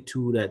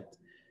BA2 that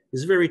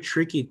is very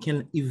tricky. It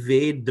can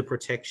evade the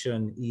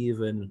protection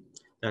even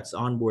that's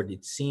on board.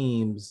 It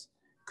seems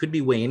could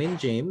be waning,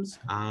 James,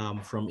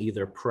 from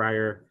either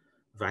prior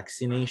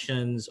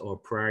vaccinations or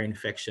prior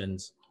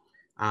infections.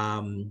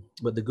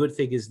 But the good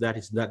thing is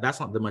that that's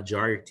not the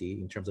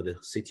majority in terms of the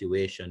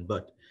situation.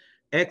 But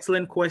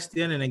excellent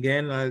question. And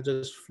again, I'll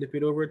just flip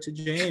it over to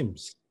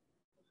James.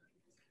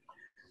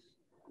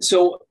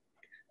 So,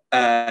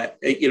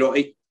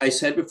 I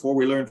said before,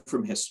 we learned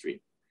from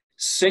history.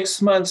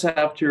 6 months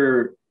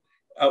after,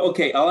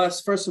 okay, I'll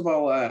ask, first of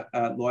all,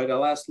 Lloyd,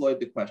 I'll ask Lloyd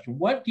the question.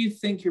 What do you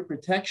think your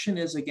protection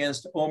is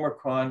against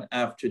Omicron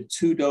after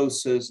 2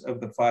 doses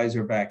of the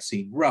Pfizer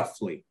vaccine,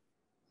 roughly?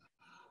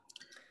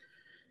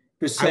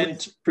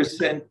 Percent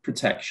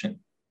protection.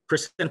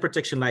 Percent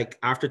protection, like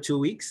after 2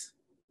 weeks?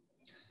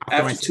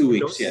 After 2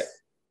 weeks, yeah.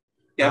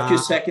 After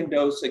your second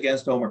dose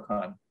against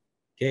Omicron.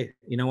 Okay,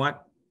 you know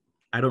what?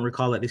 I don't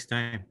recall at this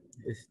time.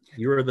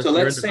 So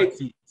let's say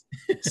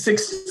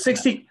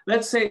 60.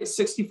 Let's say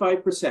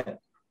 65%.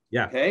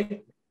 Yeah.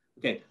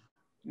 Okay.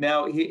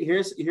 Now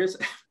here's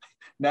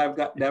now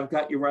I've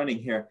got you running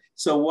here.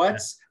 So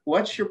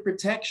what's your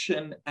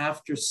protection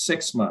after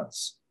 6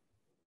 months?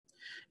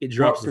 It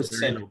drops.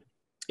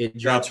 It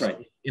drops. That's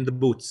right. In the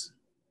boots.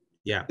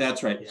 Yeah.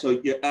 That's right. So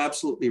you're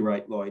absolutely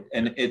right, Lloyd.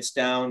 And it's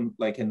down,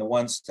 like in the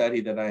one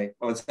study that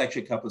it's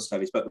actually a couple of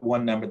studies, but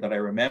one number that I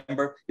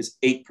remember is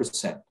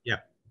 8%. Yeah.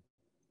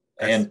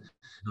 And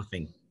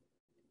nothing.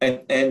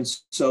 And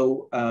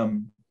so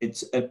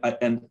it's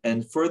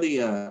and for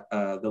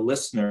the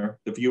listener,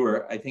 the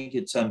viewer, I think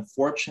it's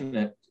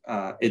unfortunate.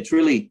 It's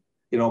really,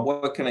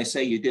 what can I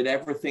say? You did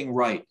everything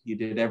right. You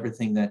did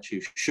everything that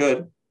you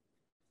should,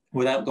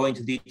 without going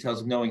to details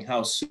of knowing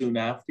how soon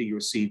after you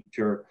received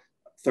your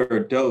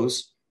third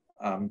dose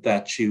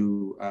that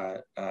you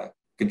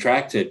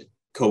contracted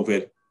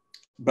COVID.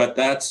 But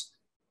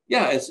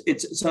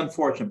it's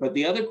unfortunate. But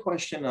the other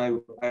question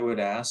I would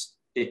ask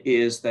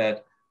is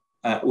that,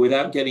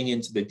 without getting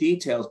into the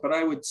details, but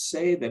I would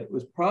say that it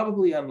was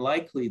probably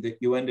unlikely that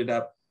you ended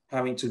up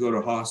having to go to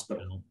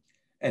hospital,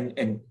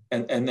 and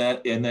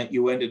that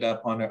you ended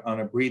up on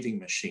a breathing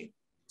machine.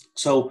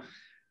 So,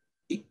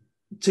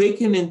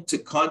 taken into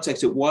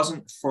context, it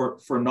wasn't for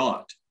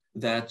naught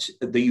that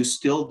you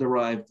still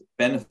derived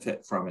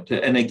benefit from it.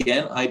 And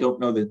again, I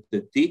don't know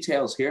the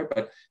details here,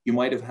 but you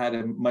might have had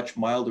a much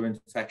milder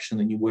infection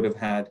than you would have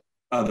had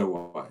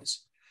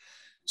otherwise.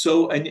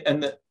 So,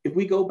 and if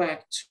we go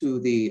back to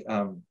the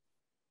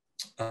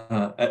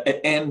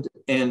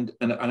and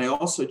I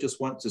also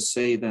just want to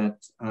say that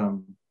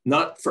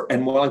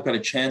while I've got a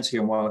chance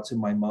here, and while it's in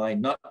my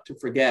mind, not to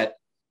forget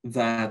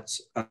that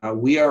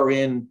we are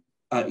in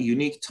a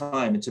unique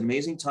time. It's an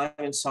amazing time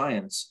in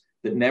science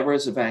that never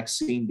has a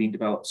vaccine been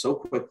developed so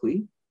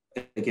quickly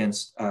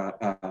against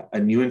a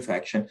new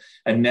infection,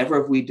 and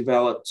never have we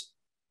developed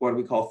what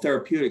we call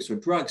therapeutics or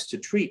drugs to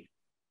treat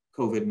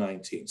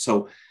COVID-19.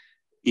 So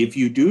if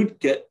you do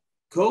get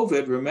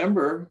COVID,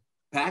 remember,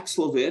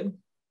 Paxlovid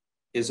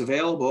is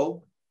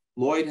available.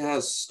 Lloyd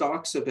has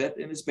stocks of it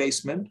in his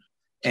basement,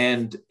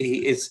 and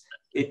it's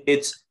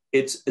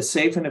a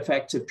safe and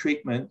effective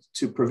treatment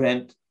to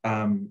prevent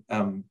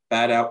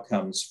bad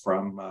outcomes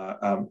from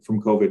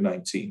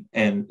COVID-19.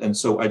 And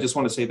so I just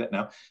want to say that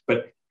now.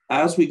 But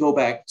as we go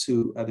back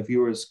to the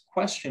viewer's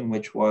question,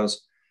 which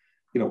was,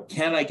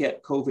 can I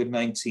get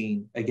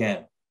COVID-19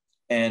 again?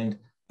 And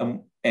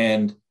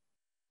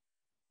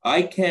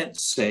I can't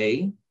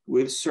say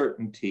with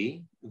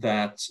certainty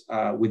that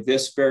with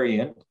this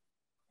variant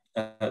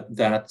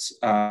that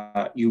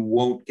you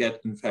won't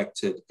get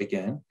infected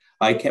again.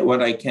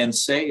 What I can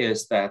say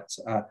is that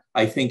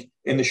I think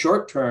in the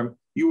short term,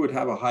 you would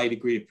have a high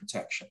degree of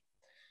protection.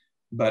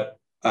 But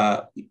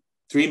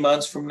 3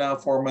 months from now,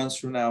 4 months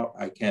from now,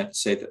 I can't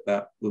say that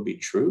that will be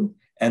true.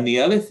 And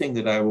the other thing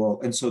that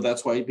and so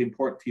that's why it'd be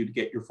important for you to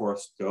get your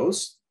fourth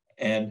dose.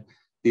 And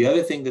the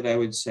other thing that I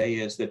would say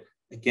is that,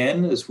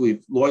 again, as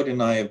Lloyd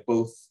and I have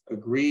both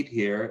agreed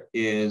here,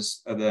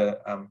 is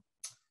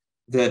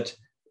that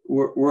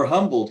we're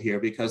humbled here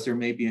because there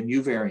may be a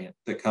new variant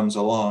that comes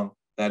along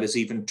that is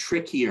even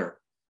trickier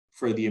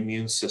for the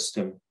immune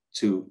system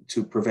to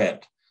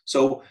prevent.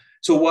 So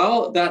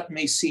while that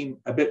may seem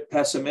a bit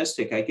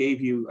pessimistic,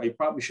 I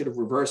probably should have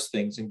reversed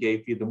things and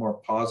gave you the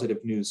more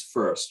positive news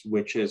first,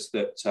 which is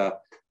that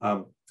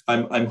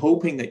I'm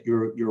hoping that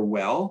you're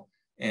well,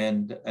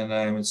 and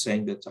I'm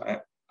saying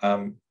that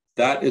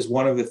that is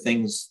one of the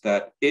things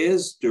that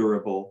is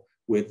durable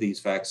with these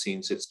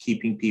vaccines. It's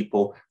keeping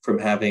people from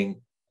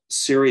having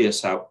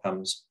serious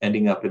outcomes,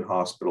 ending up in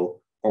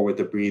hospital or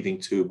with a breathing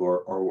tube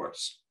or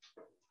worse.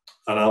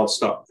 And I'll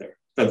stop there.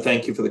 And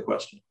thank you for the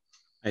question.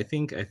 I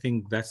think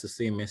that's the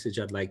same message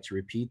I'd like to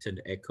repeat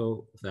and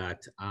echo,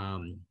 that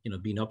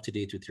being up to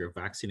date with your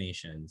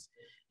vaccinations,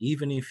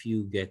 even if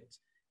you get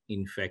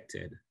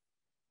infected,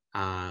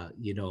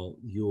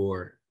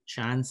 your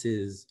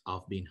chances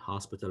of being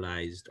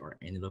hospitalized or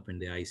ending up in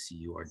the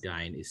ICU or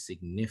dying is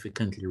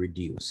significantly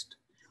reduced.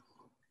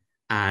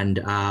 And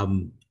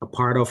a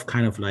part of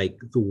kind of like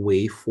the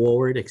way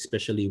forward,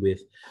 especially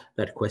with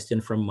that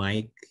question from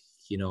Mike,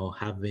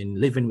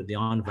 living with the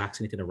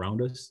unvaccinated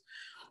around us,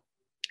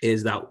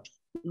 is that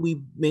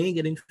we may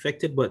get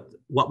infected, but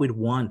what we'd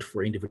want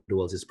for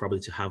individuals is probably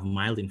to have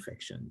mild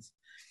infections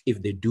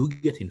if they do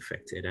get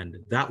infected, and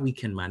that we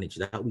can manage,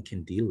 that we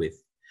can deal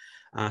with.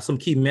 Some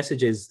key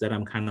messages that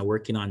I'm kind of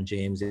working on,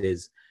 James,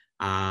 is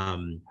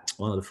one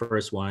of the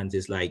first ones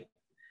is like,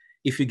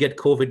 if you get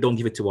COVID, don't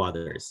give it to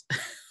others.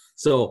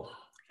 So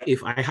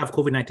if I have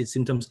COVID-19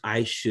 symptoms,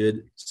 I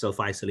should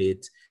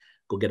self-isolate,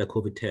 go get a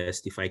COVID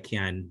test if I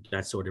can,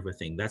 that sort of a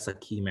thing. That's a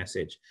key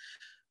message.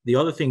 The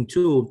other thing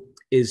too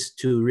is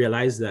to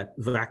realize that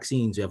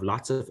vaccines, you have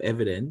lots of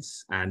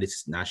evidence, and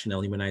it's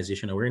National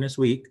Immunization Awareness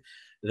Week,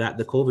 that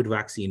the COVID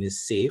vaccine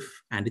is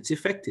safe and it's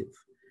effective.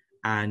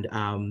 And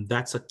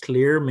that's a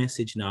clear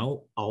message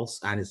now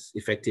also, and it's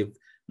effective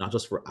not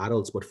just for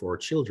adults, but for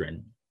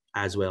children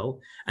as well.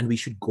 And we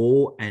should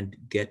go and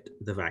get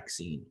the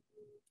vaccine.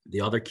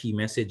 The other key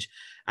message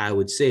I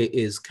would say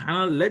is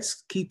kind of,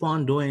 let's keep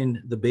on doing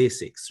the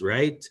basics,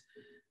 right?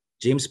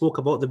 James spoke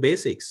about the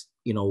basics,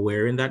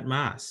 wearing that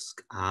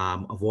mask,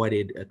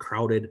 avoided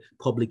crowded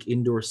public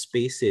indoor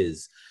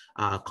spaces,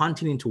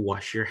 continuing to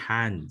wash your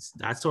hands,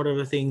 that sort of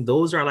a thing.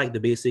 Those are like the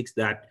basics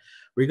that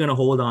we're going to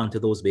hold on to,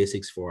 those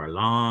basics for a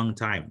long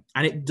time.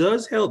 And it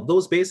does help,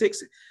 those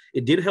basics.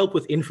 It did help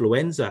with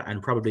influenza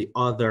and probably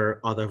other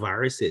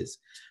viruses.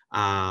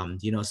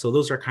 So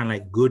those are kind of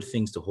like good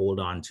things to hold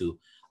on to,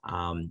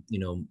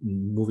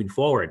 moving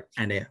forward.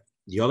 And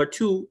the other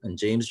two, and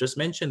James just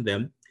mentioned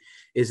them,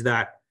 is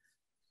that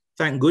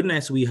thank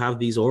goodness we have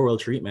these oral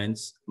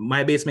treatments.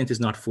 My basement is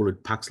not full of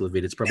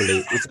Paxlovid. It's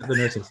at the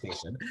nursing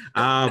station.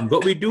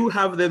 But we do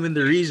have them in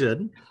the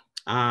region.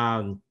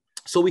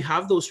 So we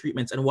have those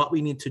treatments. And what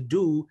we need to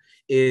do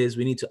is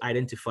we need to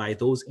identify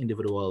those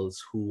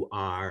individuals who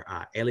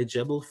are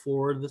eligible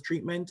for the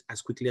treatment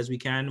as quickly as we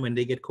can when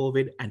they get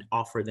COVID, and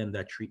offer them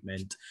that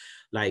treatment,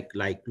 like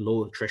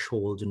low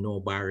thresholds,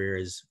 no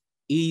barriers,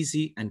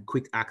 easy and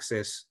quick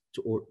access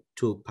to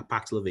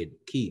Paxlovid,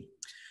 key.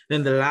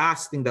 Then the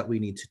last thing that we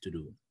need to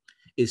do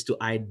is to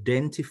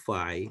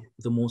identify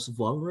the most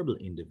vulnerable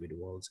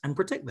individuals and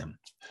protect them.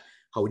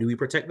 How do we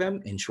protect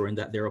them? Ensuring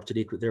that they're up to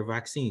date with their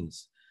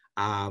vaccines.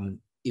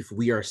 If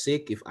we are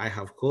sick, if I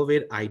have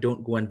COVID, I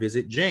don't go and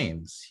visit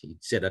James. He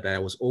said that I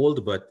was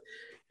old, but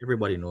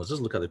everybody knows,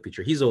 just look at the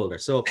picture, he's older.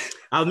 So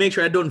I'll make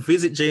sure I don't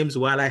visit James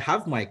while I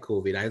have my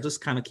COVID. I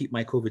just kind of keep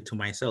my COVID to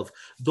myself.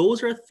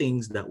 Those are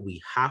things that we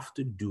have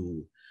to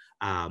do,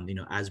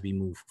 as we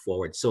move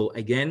forward. So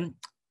again,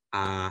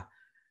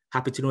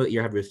 happy to know that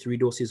you have your 3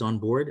 doses on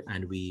board,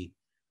 and we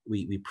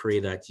pray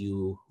that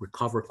you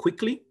recover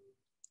quickly,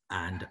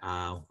 and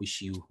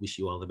wish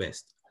you all the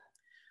best.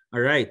 All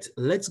right,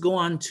 let's go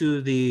on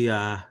to the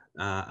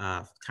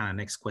kind of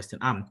next question.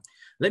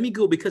 Let me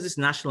go, because it's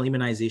National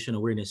Immunization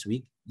Awareness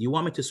Week. You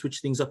want me to switch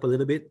things up a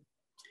little bit?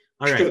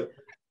 All right.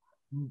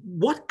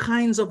 What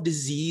kinds of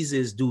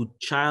diseases do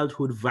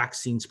childhood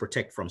vaccines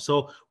protect from?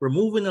 So we're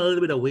moving a little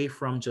bit away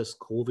from just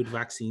COVID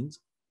vaccines.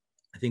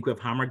 I think we've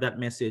hammered that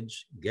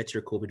message, get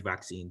your COVID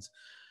vaccines,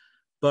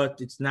 but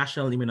it's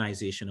National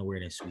Immunization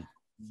Awareness Week.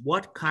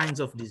 What kinds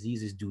of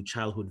diseases do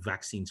childhood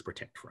vaccines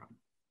protect from?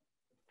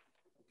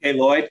 Hey,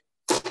 Lloyd.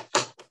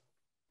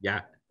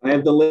 Yeah. I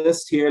have the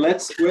list here.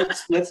 Let's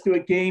do a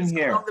game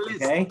here.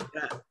 Okay.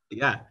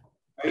 Yeah.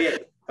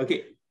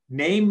 Okay.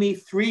 Name me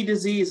 3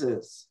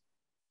 diseases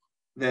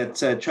that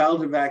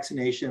childhood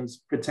vaccinations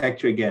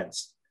protect you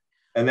against,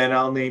 and then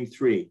I'll name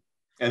 3,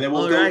 and then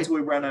we'll go until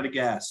we run out of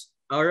gas.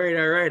 All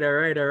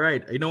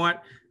right. You know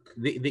what?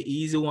 The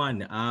easy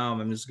one.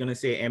 I'm just gonna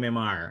say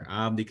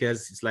MMR.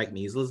 Because it's like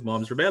measles,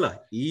 mumps, rubella.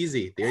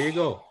 Easy. There you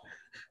go.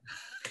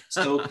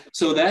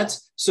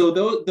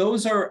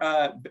 Those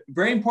are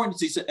very important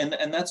diseases,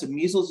 and that's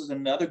measles is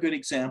another good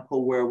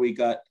example where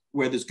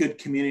there's good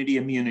community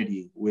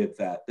immunity with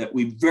that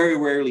we very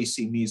rarely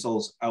see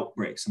measles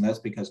outbreaks, and that's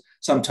because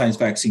sometimes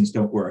vaccines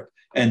don't work.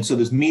 And so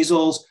there's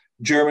measles,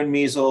 German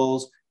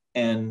measles,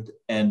 and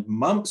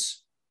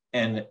mumps,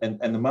 and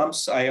the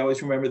mumps. I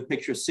always remember the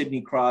picture of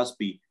Sidney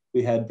Crosby.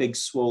 We had big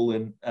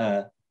swollen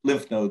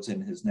lymph nodes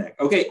in his neck.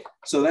 Okay,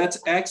 so that's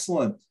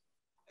excellent,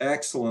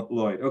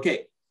 Lloyd.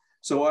 Okay.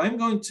 So I'm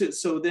going to,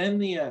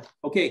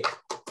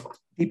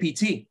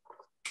 DPT.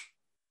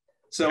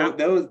 So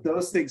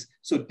those things.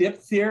 So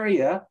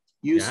diphtheria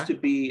used to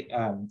be,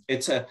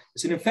 it's an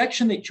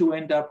infection that you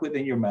end up with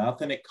in your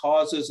mouth, and it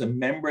causes a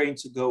membrane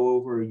to go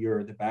over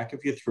the back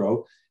of your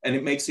throat, and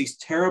it makes these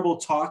terrible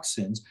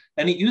toxins.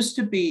 And it used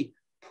to be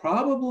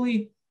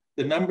probably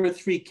the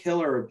 #3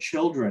 killer of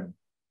children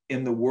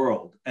in the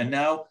world. And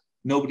now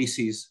nobody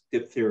sees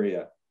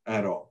diphtheria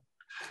at all.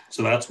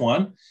 So that's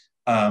one.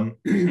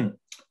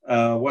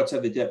 What's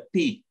other?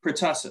 P,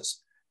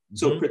 pertussis.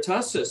 So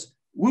pertussis,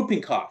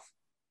 whooping cough,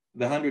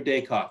 the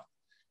 100-day cough.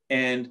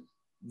 And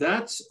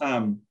that's,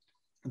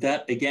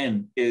 that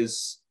again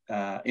is,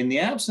 in the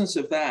absence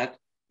of that,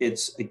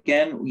 it's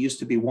again, used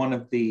to be one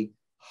of the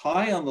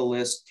high on the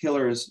list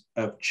killers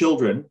of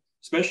children,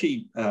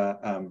 especially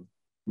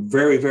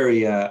very,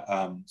 very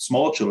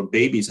small children,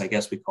 babies, I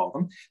guess we call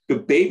them,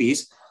 but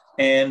babies.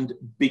 And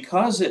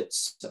because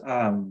it's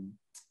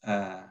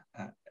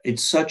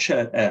such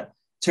a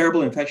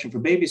terrible infection for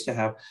babies to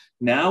have,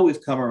 now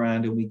we've come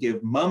around and we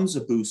give mums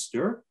a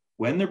booster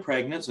when they're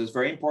pregnant. So it's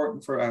very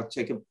important I'll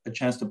take a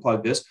chance to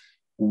plug this.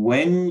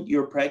 When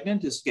you're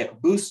pregnant, is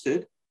get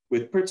boosted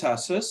with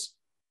pertussis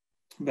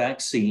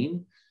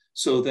vaccine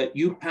so that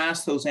you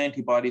pass those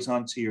antibodies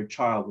on to your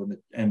child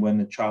when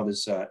the child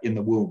is in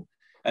the womb.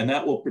 And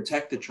that will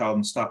protect the child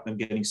and stop them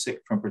getting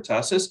sick from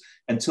pertussis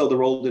until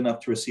they're old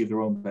enough to receive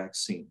their own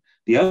vaccine.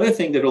 The other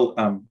thing that'll,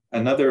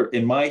 another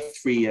in my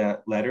 3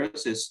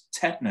 letters is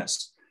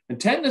tetanus. And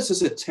tetanus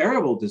is a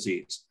terrible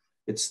disease.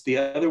 It's the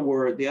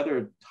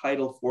other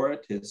title for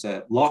it is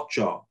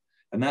lockjaw.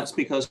 And that's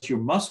because your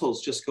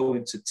muscles just go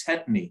into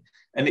tetany.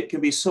 And it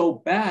can be so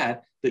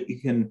bad that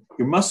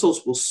your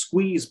muscles will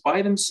squeeze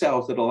by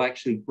themselves that'll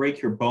actually break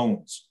your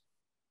bones.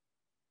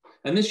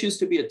 And this used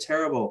to be a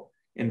terrible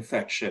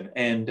infection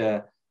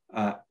and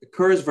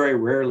occurs very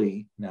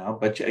rarely now.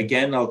 But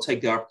again, I'll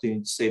take the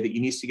opportunity to say that you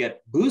need to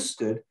get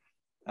boosted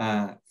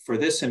for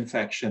this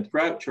infection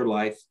throughout your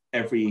life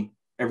every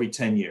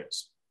 10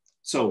 years.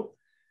 So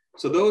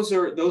those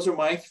are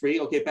my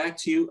 3. Okay, back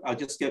to you. I'll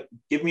just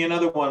give me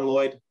another one,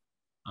 Lloyd.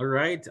 All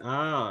right.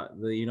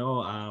 We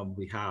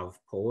have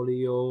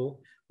polio,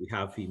 we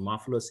have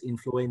Haemophilus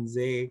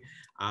influenzae,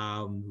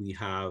 we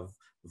have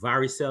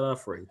varicella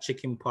for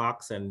chicken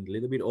pox, and a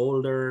little bit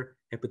older,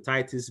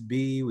 hepatitis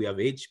B, we have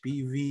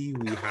HPV,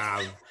 we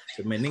have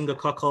the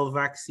meningococcal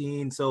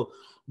vaccine. So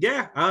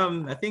yeah,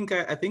 I think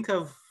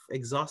I've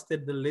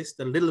exhausted the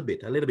list a little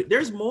bit.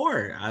 There's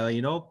more,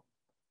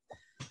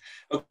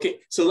 Okay,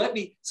 so let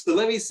me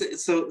say,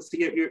 so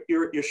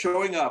you're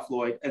showing off,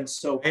 Lloyd, and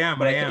so I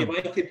am. If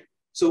I could,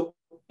 so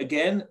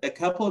again, a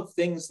couple of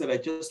things that I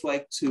just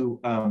like to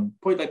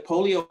point. Like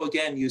polio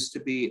again used to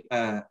be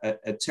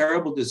a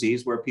terrible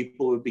disease where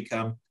people would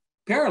become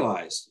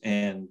paralyzed,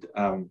 and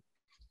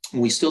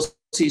we still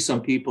see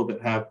some people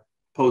that have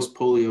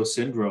post-polio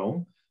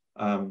syndrome,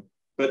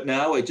 but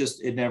now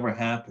it never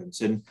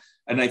happens. And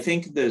I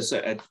think there's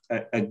a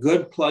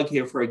good plug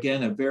here for,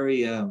 again, a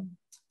very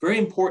very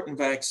important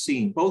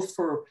vaccine, both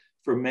for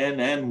men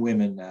and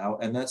women now,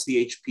 and that's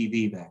the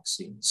HPV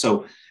vaccine.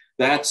 So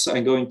that's,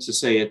 I'm going to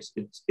say it's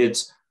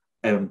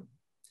the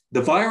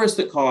virus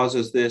that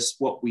causes this.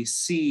 What we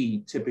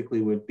see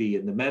typically would be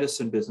in the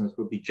medicine business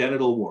would be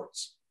genital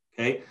warts,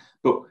 okay?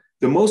 But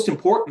the most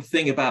important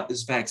thing about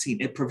this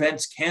vaccine, it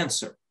prevents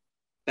cancer.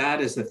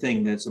 That is the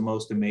thing that's the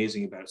most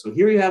amazing about it. So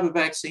here you have a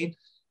vaccine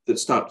that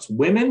stops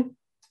women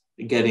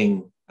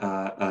getting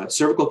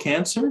cervical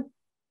cancer,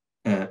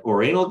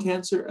 or anal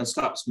cancer, and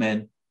stops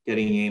men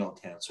getting anal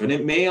cancer. And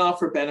it may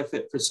offer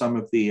benefit for some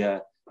of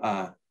the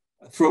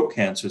throat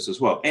cancers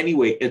as well.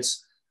 Anyway,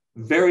 it's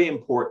very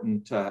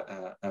important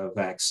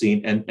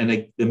vaccine. And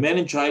the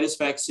meningitis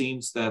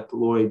vaccines that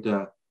Lloyd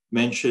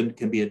mentioned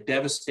can be a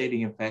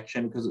devastating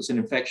infection because it's an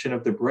infection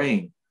of the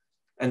brain.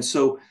 And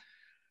so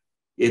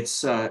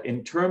it's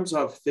in terms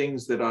of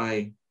things that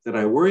I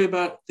worry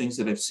about, things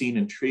that I've seen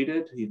and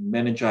treated.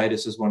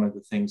 Meningitis is one of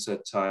the things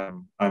that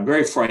I'm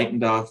very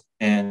frightened of.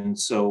 And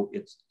so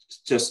it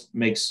just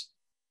makes,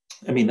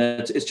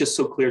 it's just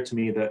so clear to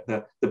me that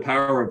the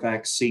power of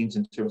vaccines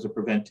in terms of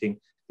preventing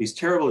these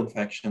terrible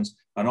infections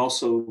and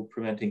also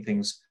preventing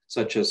things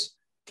such as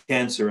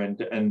cancer. And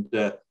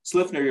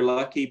Slifner, you're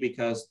lucky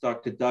because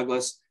Dr.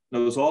 Douglas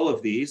knows all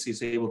of these.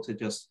 He's able to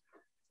just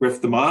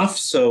riff them off.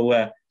 So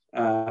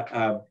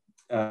I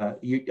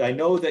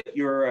know that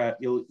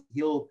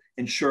he'll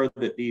ensure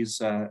that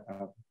these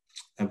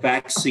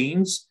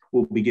vaccines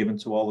will be given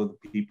to all of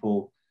the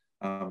people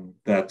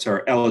that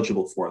are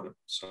eligible for them.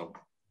 So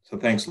So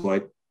thanks,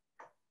 Lloyd.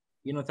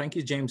 Thank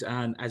you, James.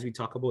 And as we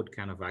talk about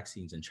kind of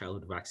vaccines and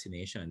childhood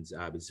vaccinations,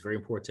 it's very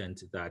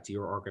important that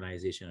your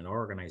organization and our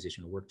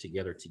organization work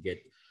together to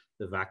get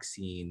the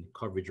vaccine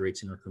coverage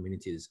rates in our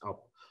communities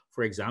up.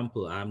 For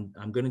example, I'm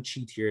going to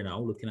cheat here now,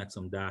 looking at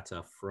some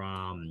data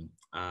from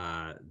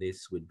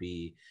this would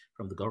be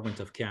from the government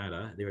of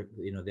Canada. They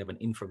have an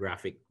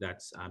infographic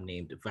that's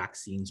named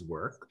 "Vaccines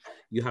Work."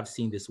 You have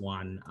seen this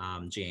one,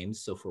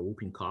 James. So for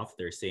whooping cough,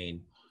 they're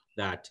saying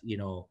that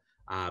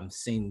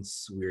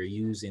since we're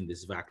using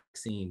this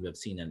vaccine, we've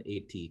seen an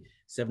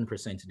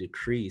 87%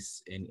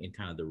 decrease in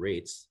kind of the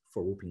rates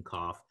for whooping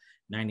cough,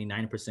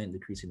 99%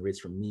 decrease in rates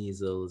for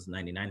measles,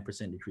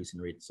 99% decrease in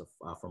rates of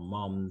for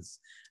mumps,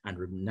 and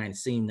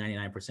same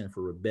 99%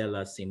 for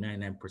rubella, same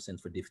 99%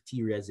 for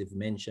diphtheria, as you've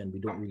mentioned.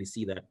 We don't really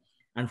see that.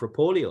 And for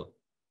polio,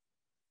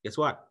 guess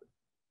what?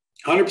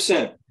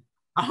 100%.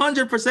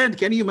 100%.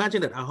 Can you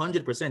imagine that?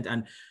 100%.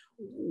 And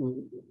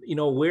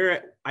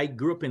where I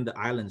grew up in the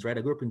islands, right?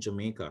 I grew up in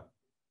Jamaica.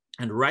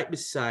 And right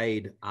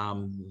beside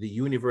the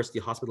University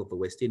Hospital of the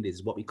West Indies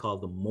is what we call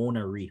the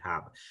Mona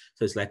Rehab.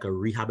 So it's like a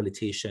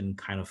rehabilitation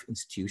kind of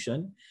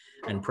institution.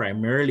 And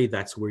primarily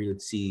that's where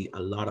you'd see a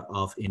lot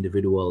of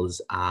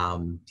individuals,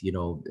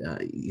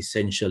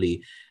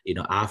 essentially,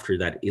 after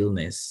that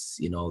illness,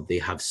 they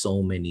have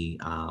so many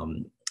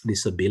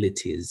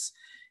disabilities,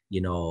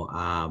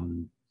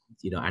 and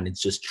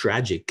it's just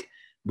tragic.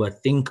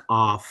 But think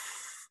of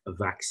a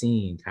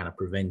vaccine kind of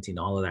preventing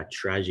all of that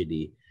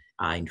tragedy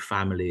in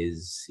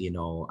families,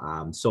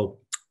 so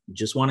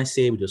just want to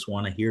say, we just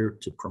want to here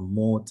to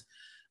promote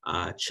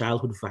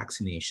childhood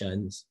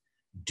vaccinations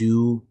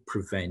do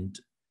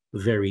prevent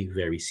very,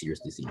 very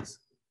serious disease.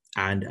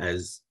 And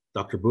as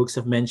Dr. Brooks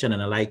have mentioned,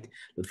 and I like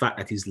the fact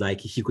that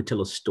he could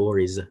tell us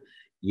stories,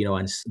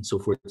 and so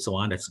forth and so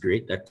on. That's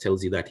great. That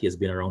tells you that he has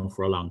been around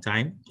for a long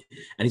time.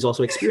 And he's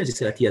also experienced, he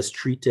said that he has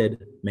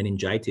treated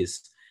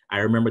meningitis. I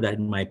remember that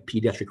in my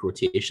pediatric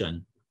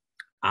rotation,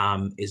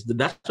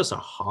 that's just a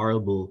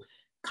horrible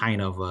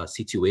kind of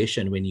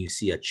situation when you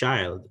see a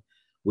child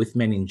with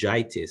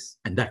meningitis,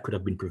 and that could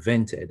have been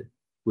prevented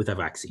with a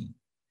vaccine.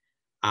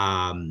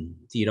 And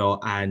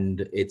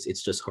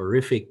it's just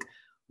horrific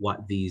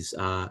what these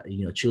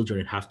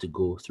children have to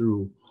go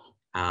through.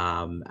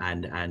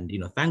 And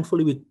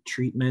thankfully with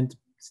treatment,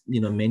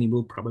 many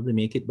will probably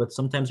make it, but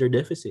sometimes there are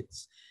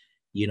deficits,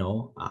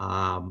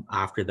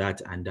 after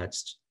that, and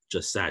that's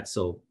just sad.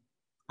 So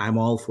I'm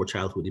all for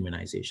childhood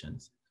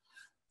immunizations.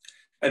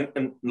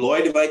 And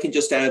Lloyd, if I can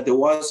just add, there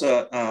was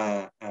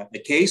a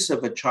case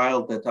of a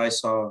child that I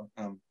saw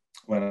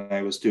when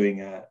I was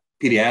doing a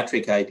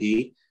pediatric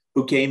ID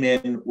who came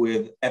in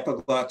with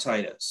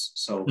epiglottitis.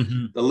 So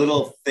the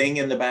little thing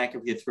in the back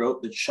of your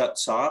throat that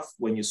shuts off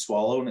when you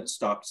swallow and it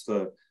stops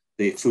the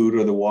food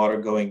or the water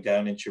going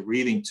down into your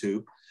breathing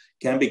tube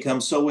can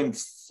become so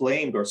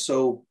inflamed or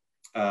so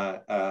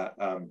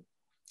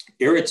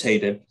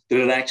irritated that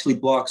it actually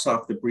blocks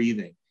off the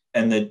breathing.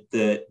 And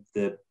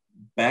the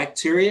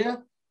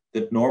bacteria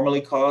that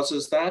normally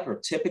causes that or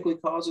typically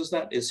causes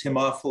that is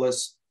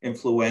Haemophilus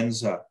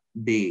influenza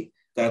B.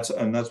 That's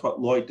what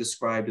Lloyd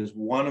described as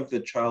one of the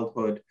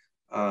childhood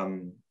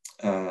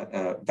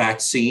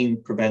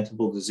vaccine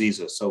preventable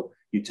diseases. So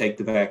you take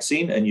the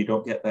vaccine and you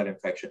don't get that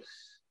infection.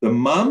 The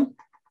mom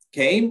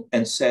came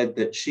and said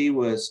that she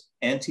was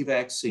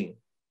anti-vaccine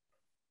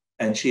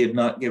and she had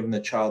not given the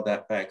child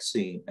that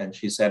vaccine. And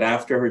she said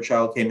after her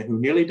child came in who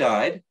nearly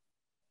died,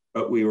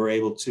 but we were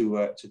able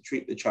to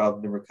treat the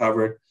child and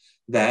recovered,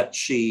 that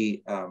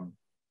she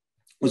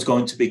was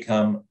going to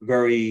become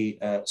very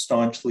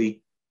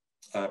staunchly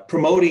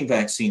promoting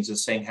vaccines and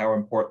saying how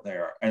important they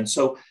are. And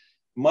so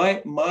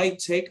my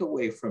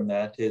takeaway from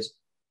that is,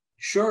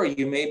 sure,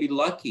 you may be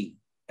lucky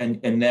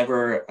and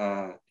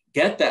never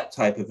get that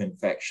type of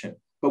infection,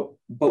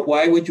 but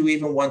why would you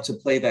even want to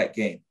play that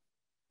game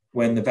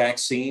when the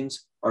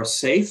vaccines are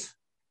safe?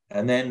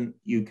 And then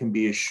you can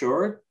be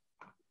assured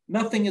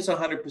nothing is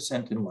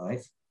 100% in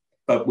life,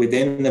 but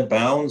within the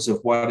bounds of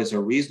what is a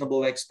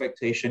reasonable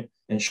expectation,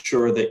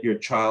 ensure that your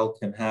child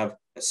can have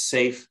a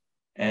safe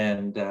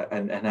and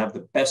have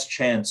the best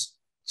chance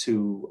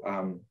to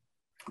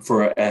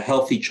for a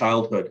healthy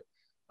childhood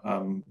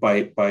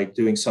by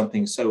doing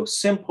something so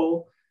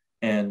simple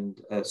and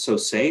so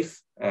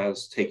safe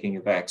as taking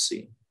a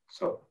vaccine.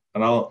 So,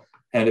 and I'll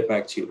hand it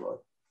back to you, Lloyd.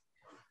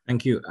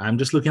 Thank you. I'm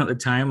just looking at the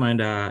time, and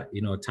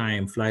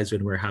time flies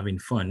when we're having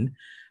fun.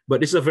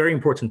 But it's a very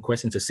important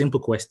question. It's a simple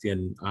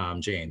question,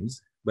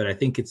 James, but I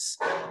think it's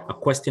a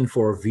question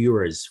for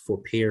viewers, for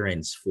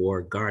parents,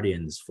 for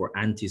guardians, for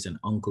aunties and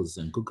uncles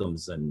and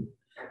cookums and,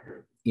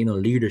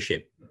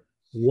 leadership.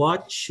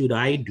 What should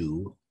I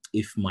do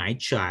if my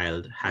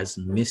child has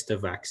missed a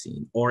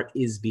vaccine or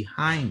is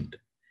behind?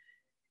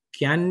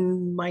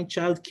 Can my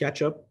child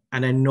catch up?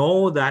 And I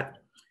know that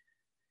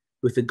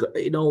with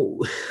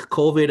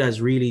COVID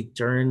has really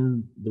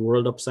turned the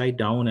world upside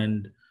down,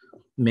 and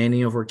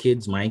many of our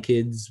kids, my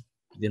kids,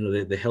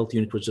 the health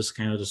unit was just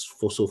kind of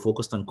so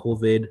focused on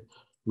COVID.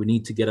 We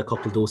need to get a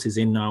couple doses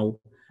in now.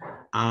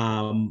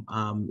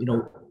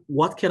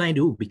 what can I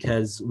do?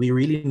 Because we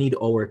really need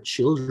our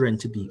children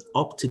to be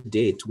up to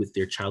date with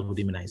their childhood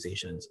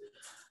immunizations.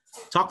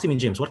 Talk to me,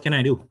 James. What can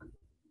I do?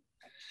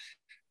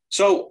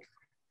 So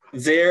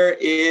there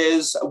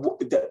is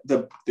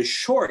the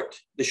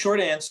short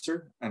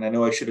answer, and I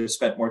know I should have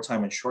spent more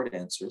time on short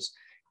answers,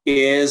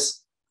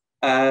 is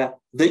that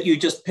you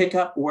just pick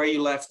up where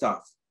you left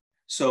off.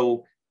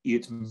 So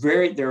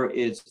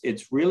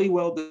it's really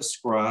well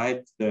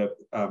described. The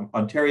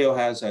Ontario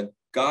has a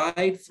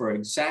guide for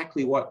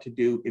exactly what to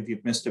do if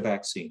you've missed a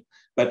vaccine.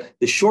 But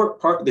the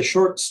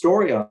short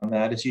story on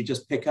that is you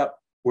just pick up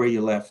where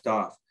you left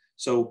off.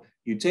 So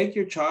you take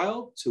your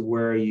child to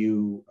where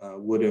you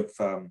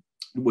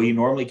where you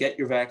normally get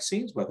your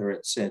vaccines, whether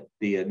it's at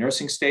the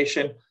nursing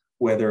station,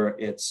 whether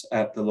it's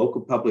at the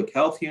local public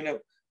health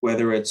unit,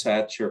 whether it's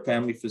at your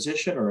family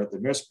physician or the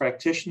nurse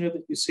practitioner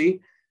that you see,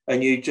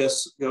 and you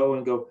just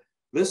go,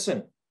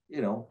 listen,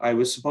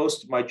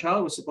 my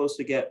child was supposed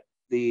to get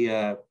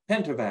the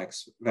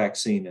Pentavax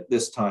vaccine at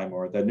this time,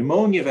 or the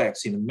pneumonia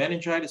vaccine, the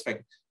meningitis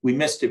vaccine. We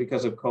missed it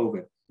because of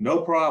COVID.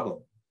 No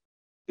problem.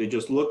 They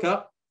just look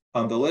up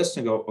on the list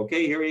and go,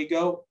 okay, here you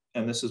go.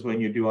 And this is when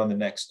you're due on the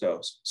next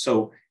dose.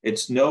 So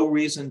it's no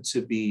reason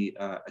to be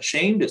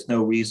ashamed. It's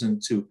no reason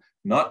to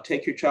not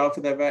take your child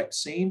for that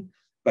vaccine.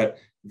 But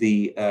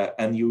the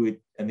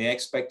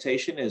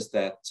expectation is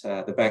that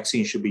the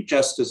vaccine should be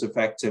just as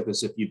effective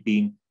as if you've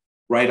been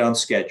right on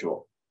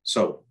schedule.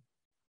 So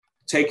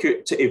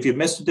if you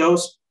missed a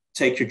dose,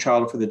 take your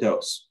child for the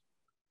dose.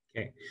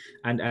 Okay,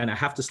 and I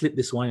have to slip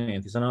this one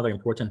in. It's another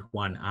important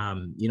one.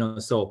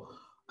 So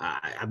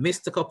I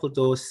missed a couple of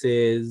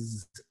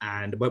doses,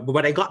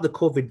 but I got the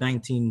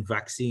COVID-19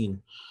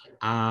 vaccine.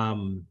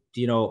 How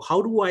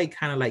do I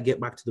kind of like get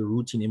back to the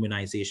routine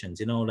immunizations?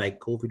 Like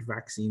COVID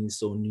vaccine is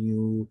so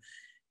new.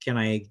 Can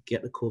I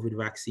get the COVID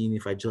vaccine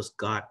if I just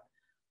got,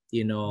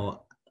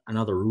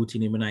 another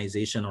routine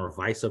immunization, or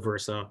vice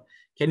versa?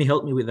 Can you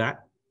help me with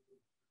that?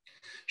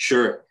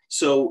 Sure.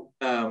 So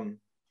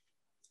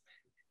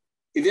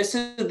this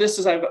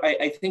is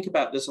I think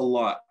about this a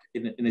lot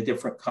in a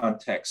different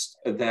context.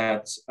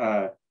 That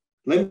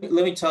let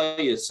me tell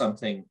you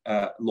something,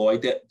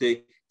 Lloyd. That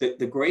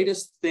the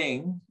greatest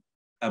thing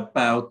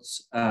about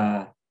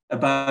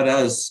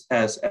us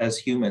as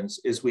humans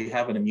is we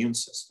have an immune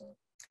system,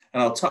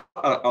 and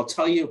I'll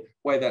tell you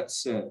why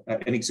that's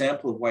an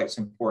example of why it's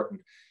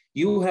important.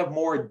 You have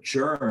more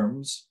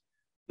germs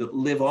that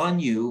live on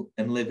you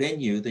and live in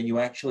you than you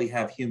actually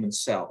have human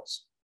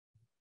cells.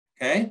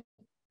 Okay,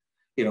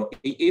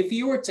 if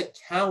you were to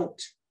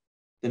count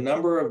the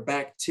number of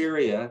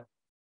bacteria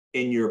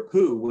in your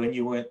poo when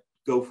you went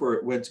to go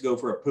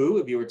for a poo,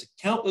 if you were to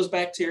count those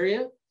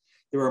bacteria,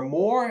 there are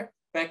more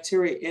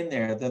bacteria in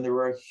there than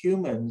there are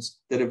humans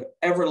that have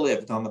ever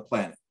lived on the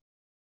planet.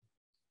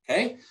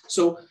 Okay,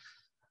 so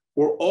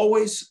we're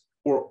always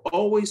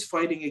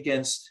fighting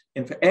against,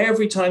 and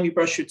every time you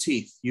brush your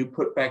teeth, you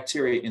put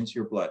bacteria into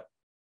your blood.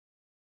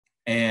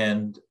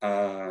 And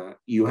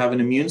you have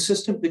an immune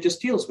system that just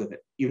deals with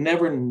it. You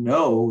never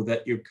know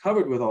that you're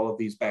covered with all of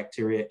these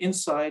bacteria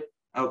inside,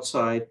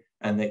 outside,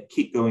 and they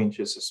keep going into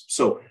your system.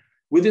 So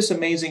with this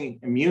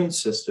amazing immune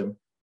system,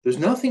 there's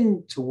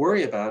nothing to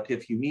worry about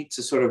if you need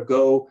to sort of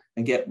go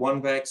and get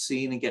one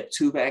vaccine and get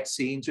 2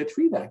 vaccines or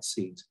 3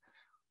 vaccines.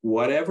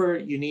 Whatever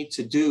you need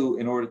to do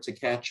in order to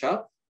catch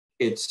up,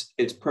 it's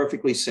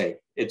perfectly safe.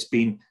 It's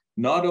been,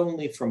 not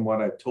only from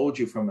what I've told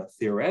you from a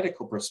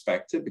theoretical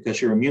perspective,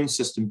 because your immune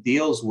system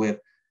deals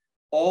with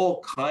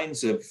all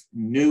kinds of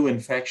new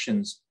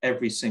infections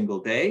every single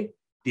day,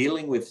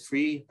 dealing with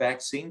 3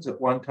 vaccines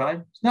at one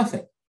time, it's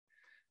nothing.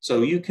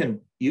 So you can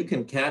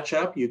catch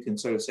up. You can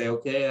sort of say,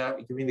 okay,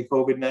 give me the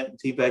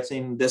COVID-19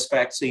 vaccine, this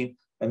vaccine,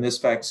 and this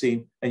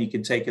vaccine, and you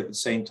can take it at the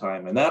same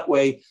time. And that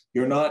way,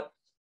 you're not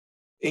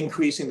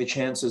increasing the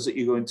chances that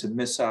you're going to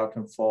miss out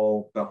and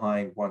fall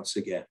behind once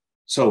again.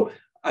 So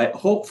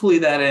hopefully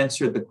that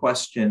answered the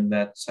question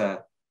that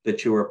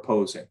you were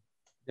posing.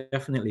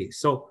 Definitely.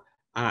 So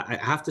I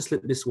have to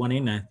slip this one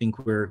in. I think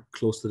we're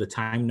close to the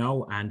time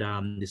now,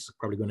 and this is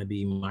probably going to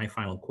be my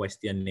final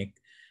question, Nick.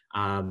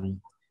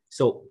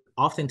 So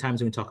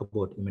oftentimes when we talk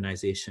about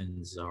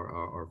immunizations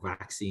or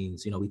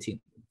vaccines, we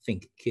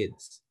think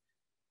kids.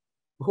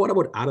 But what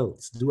about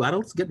adults? Do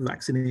adults get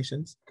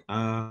vaccinations?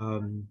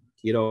 And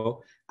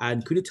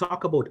could you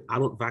talk about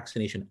adult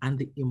vaccination and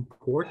the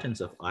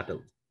importance of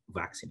adult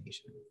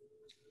vaccination?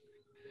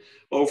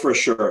 Oh, for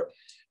sure.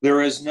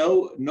 There is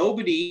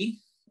nobody,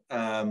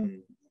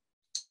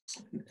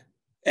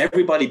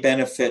 everybody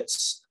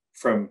benefits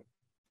from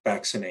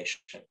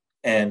vaccination.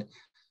 And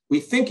we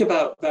think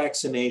about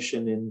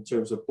vaccination in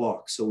terms of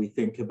blocks. So we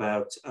think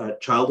about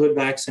childhood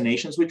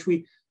vaccinations, which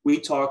we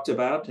talked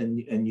about,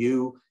 and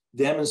you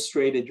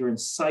demonstrated your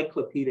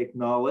encyclopedic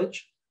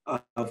knowledge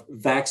of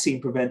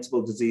vaccine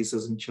preventable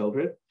diseases in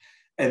children.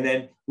 And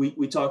then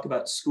we talk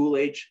about school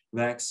age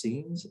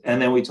vaccines,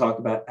 and then we talk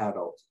about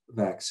adult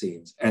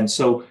vaccines. And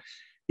so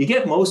you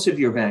get most of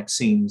your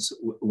vaccines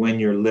when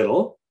you're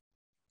little,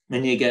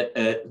 and you get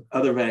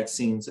other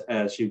vaccines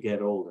as you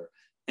get older.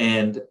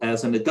 And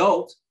as an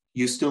adult,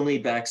 you still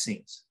need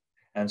vaccines.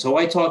 And so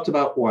I talked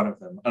about one of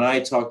them, and I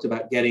talked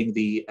about getting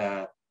the,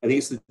 I think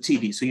it's the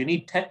TB. So you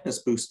need tetanus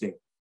boosting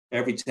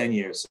every 10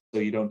 years so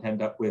you don't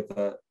end up with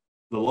the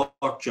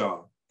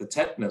lockjaw, the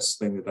tetanus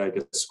thing that I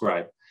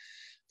described.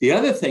 The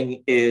other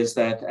thing is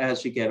that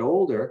as you get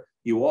older,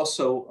 you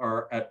also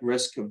are at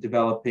risk of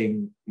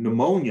developing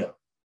pneumonia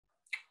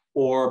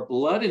or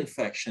blood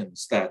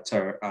infections that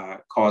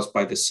are caused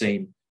by the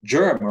same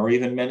germ, or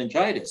even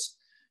meningitis.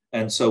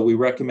 And so we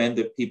recommend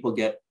that people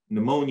get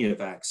pneumonia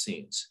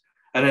vaccines.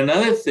 And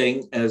another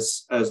thing,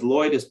 as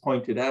Lloyd has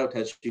pointed out,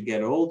 as you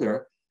get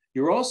older,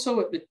 you're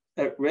also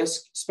at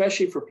risk,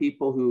 especially for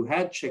people who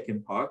had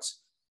chickenpox,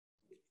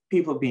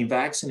 people being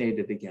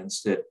vaccinated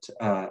against it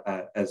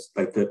as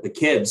like the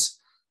kids.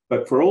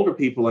 But for older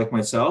people like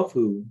myself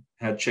who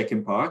had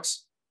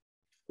chickenpox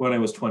when I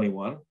was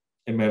 21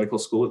 in medical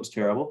school, it was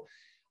terrible.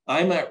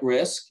 I'm at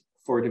risk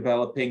for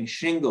developing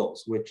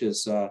shingles, which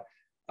is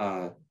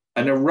an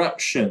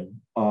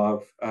eruption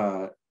of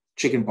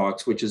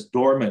chickenpox, which is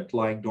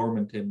lying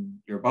dormant in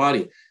your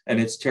body. And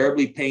it's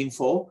terribly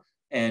painful.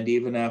 And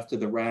even after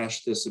the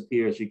rash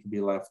disappears, you can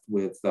be left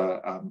with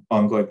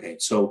ongoing pain.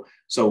 So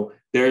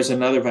there's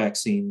another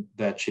vaccine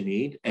that you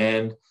need.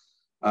 And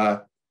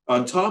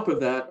on top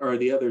of that are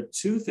the other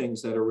two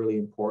things that are really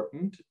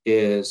important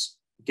is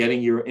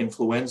getting your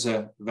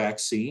influenza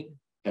vaccine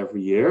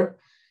every year,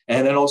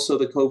 and then also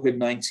the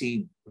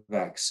COVID-19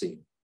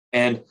 vaccine.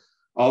 And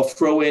I'll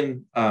throw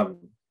in a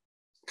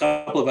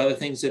couple of other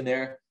things in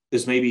there.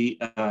 There's maybe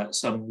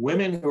some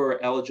women who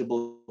are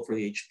eligible for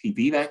the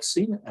HPV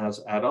vaccine as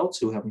adults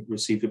who haven't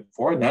received it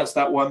before, and that's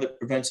that one that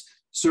prevents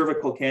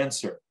cervical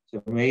cancer. It's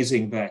an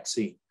amazing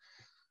vaccine.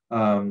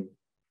 And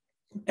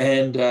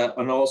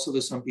also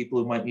there's some people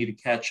who might need to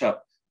catch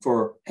up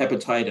for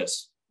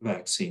hepatitis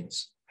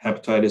vaccines.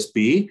 Hepatitis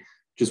B,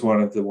 which is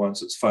one of the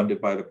ones that's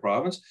funded by the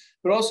province.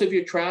 But also if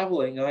you're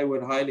traveling, I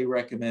would highly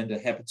recommend a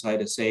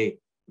hepatitis A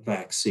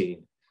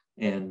vaccine,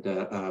 and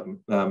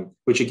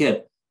which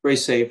again, very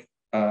safe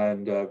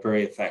and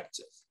very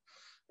effective.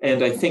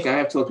 And I think I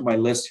have to look at my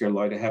list here,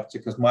 Lloyd. I have to,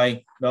 because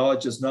my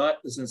knowledge is not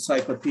as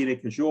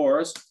encyclopedic as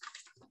yours.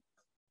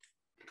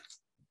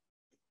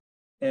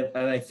 And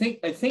I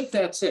think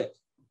that's it.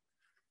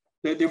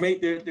 There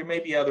may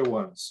be other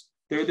ones.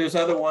 There's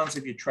other ones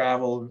if you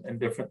travel and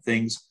different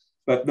things,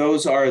 but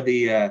those are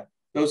the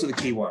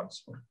key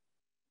ones.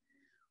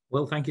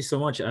 Well, thank you so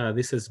much.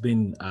 This has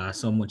been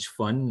so much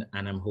fun,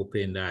 and I'm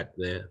hoping that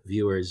the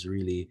viewers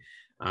really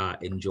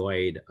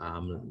enjoyed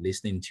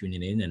listening,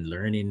 tuning in, and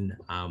learning.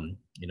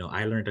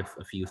 I learned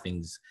a few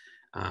things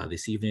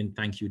this evening.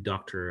 Thank you,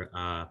 Dr.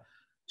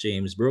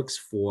 James Brooks,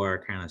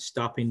 for kind of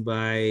stopping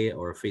by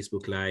our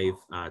Facebook Live,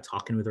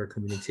 talking with our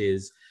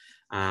communities.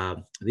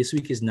 This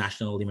week is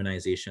National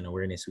Immunization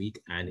Awareness Week,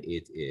 and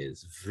it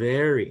is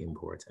very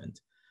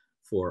important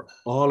for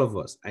all of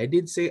us. I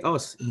did say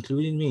us,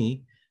 including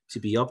me, to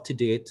be up to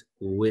date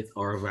with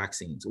our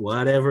vaccines,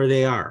 whatever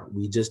they are.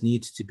 We just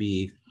need to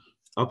be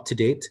up to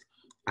date.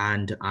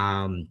 And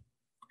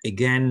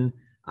again,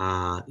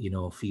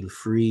 feel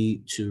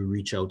free to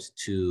reach out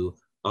to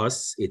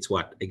us. It's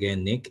what,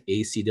 again, Nick,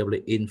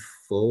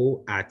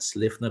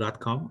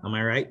 acwinfo@slifna.com. Am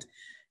I right?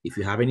 If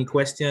you have any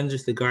questions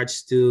with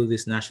regards to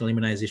this National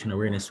Immunization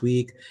Awareness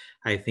Week,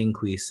 I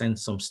think we sent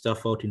some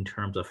stuff out in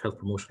terms of health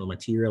promotional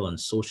material on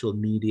social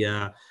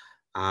media.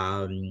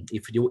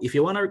 If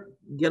you want to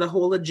get a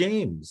hold of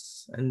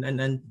James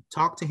and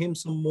talk to him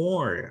some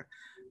more,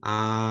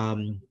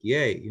 I'll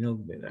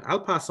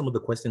pass some of the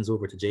questions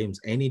over to James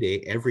any day,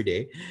 every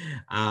day.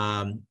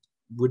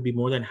 Would be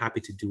more than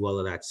happy to do all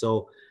of that.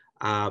 So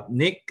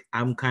Nick,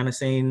 I'm kind of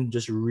saying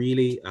just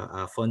really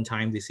a fun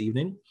time this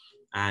evening,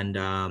 and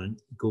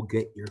go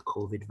get your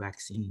COVID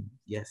vaccine.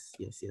 Yes,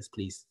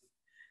 please.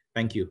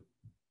 Thank you.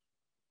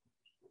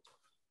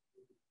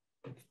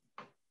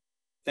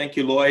 Thank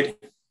you, Lloyd.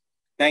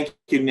 Thank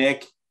you,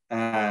 Nick.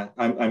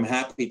 I'm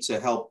happy to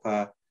help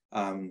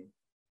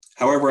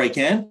however I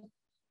can.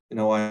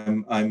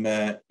 I'm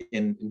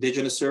in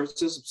Indigenous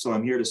services, so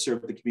I'm here to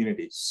serve the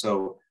communities.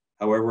 So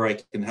however I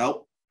can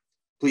help,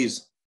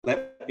 please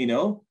let me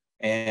know.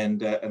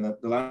 And the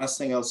last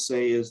thing I'll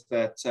say is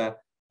that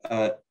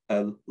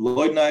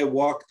Lloyd and I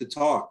walk the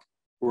talk.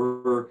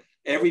 For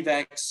every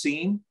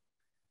vaccine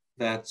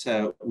that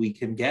we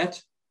can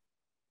get,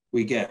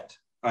 we get.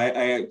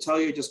 I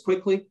tell you just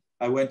quickly,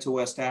 I went to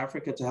West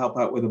Africa to help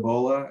out with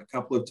Ebola a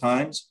couple of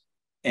times.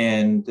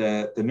 And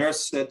the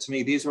nurse said to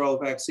me, these are all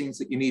the vaccines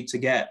that you need to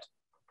get.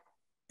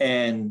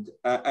 And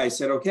I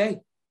said, okay,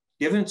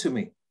 give them to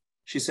me.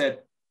 She said,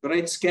 but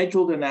I'd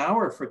scheduled an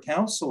hour for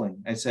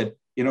counseling. I said,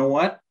 you know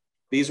what?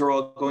 These are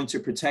all going to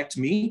protect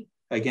me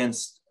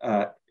against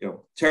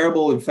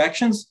terrible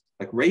infections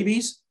like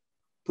rabies.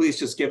 Please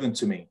just give them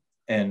to me.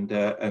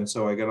 And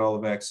so I got all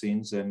the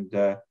vaccines, and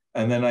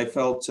then I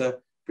felt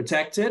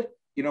protected.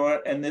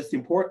 And the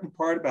important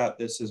part about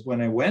this is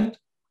when I went,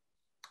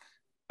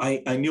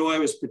 I knew I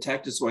was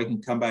protected so I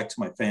can come back to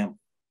my family.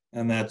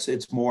 And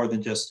it's more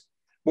than just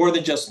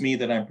me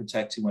that I'm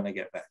protecting when I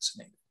get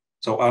vaccinated.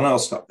 So I'll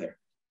stop there.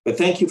 But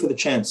thank you for the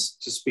chance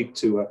to speak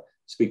to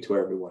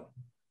everyone.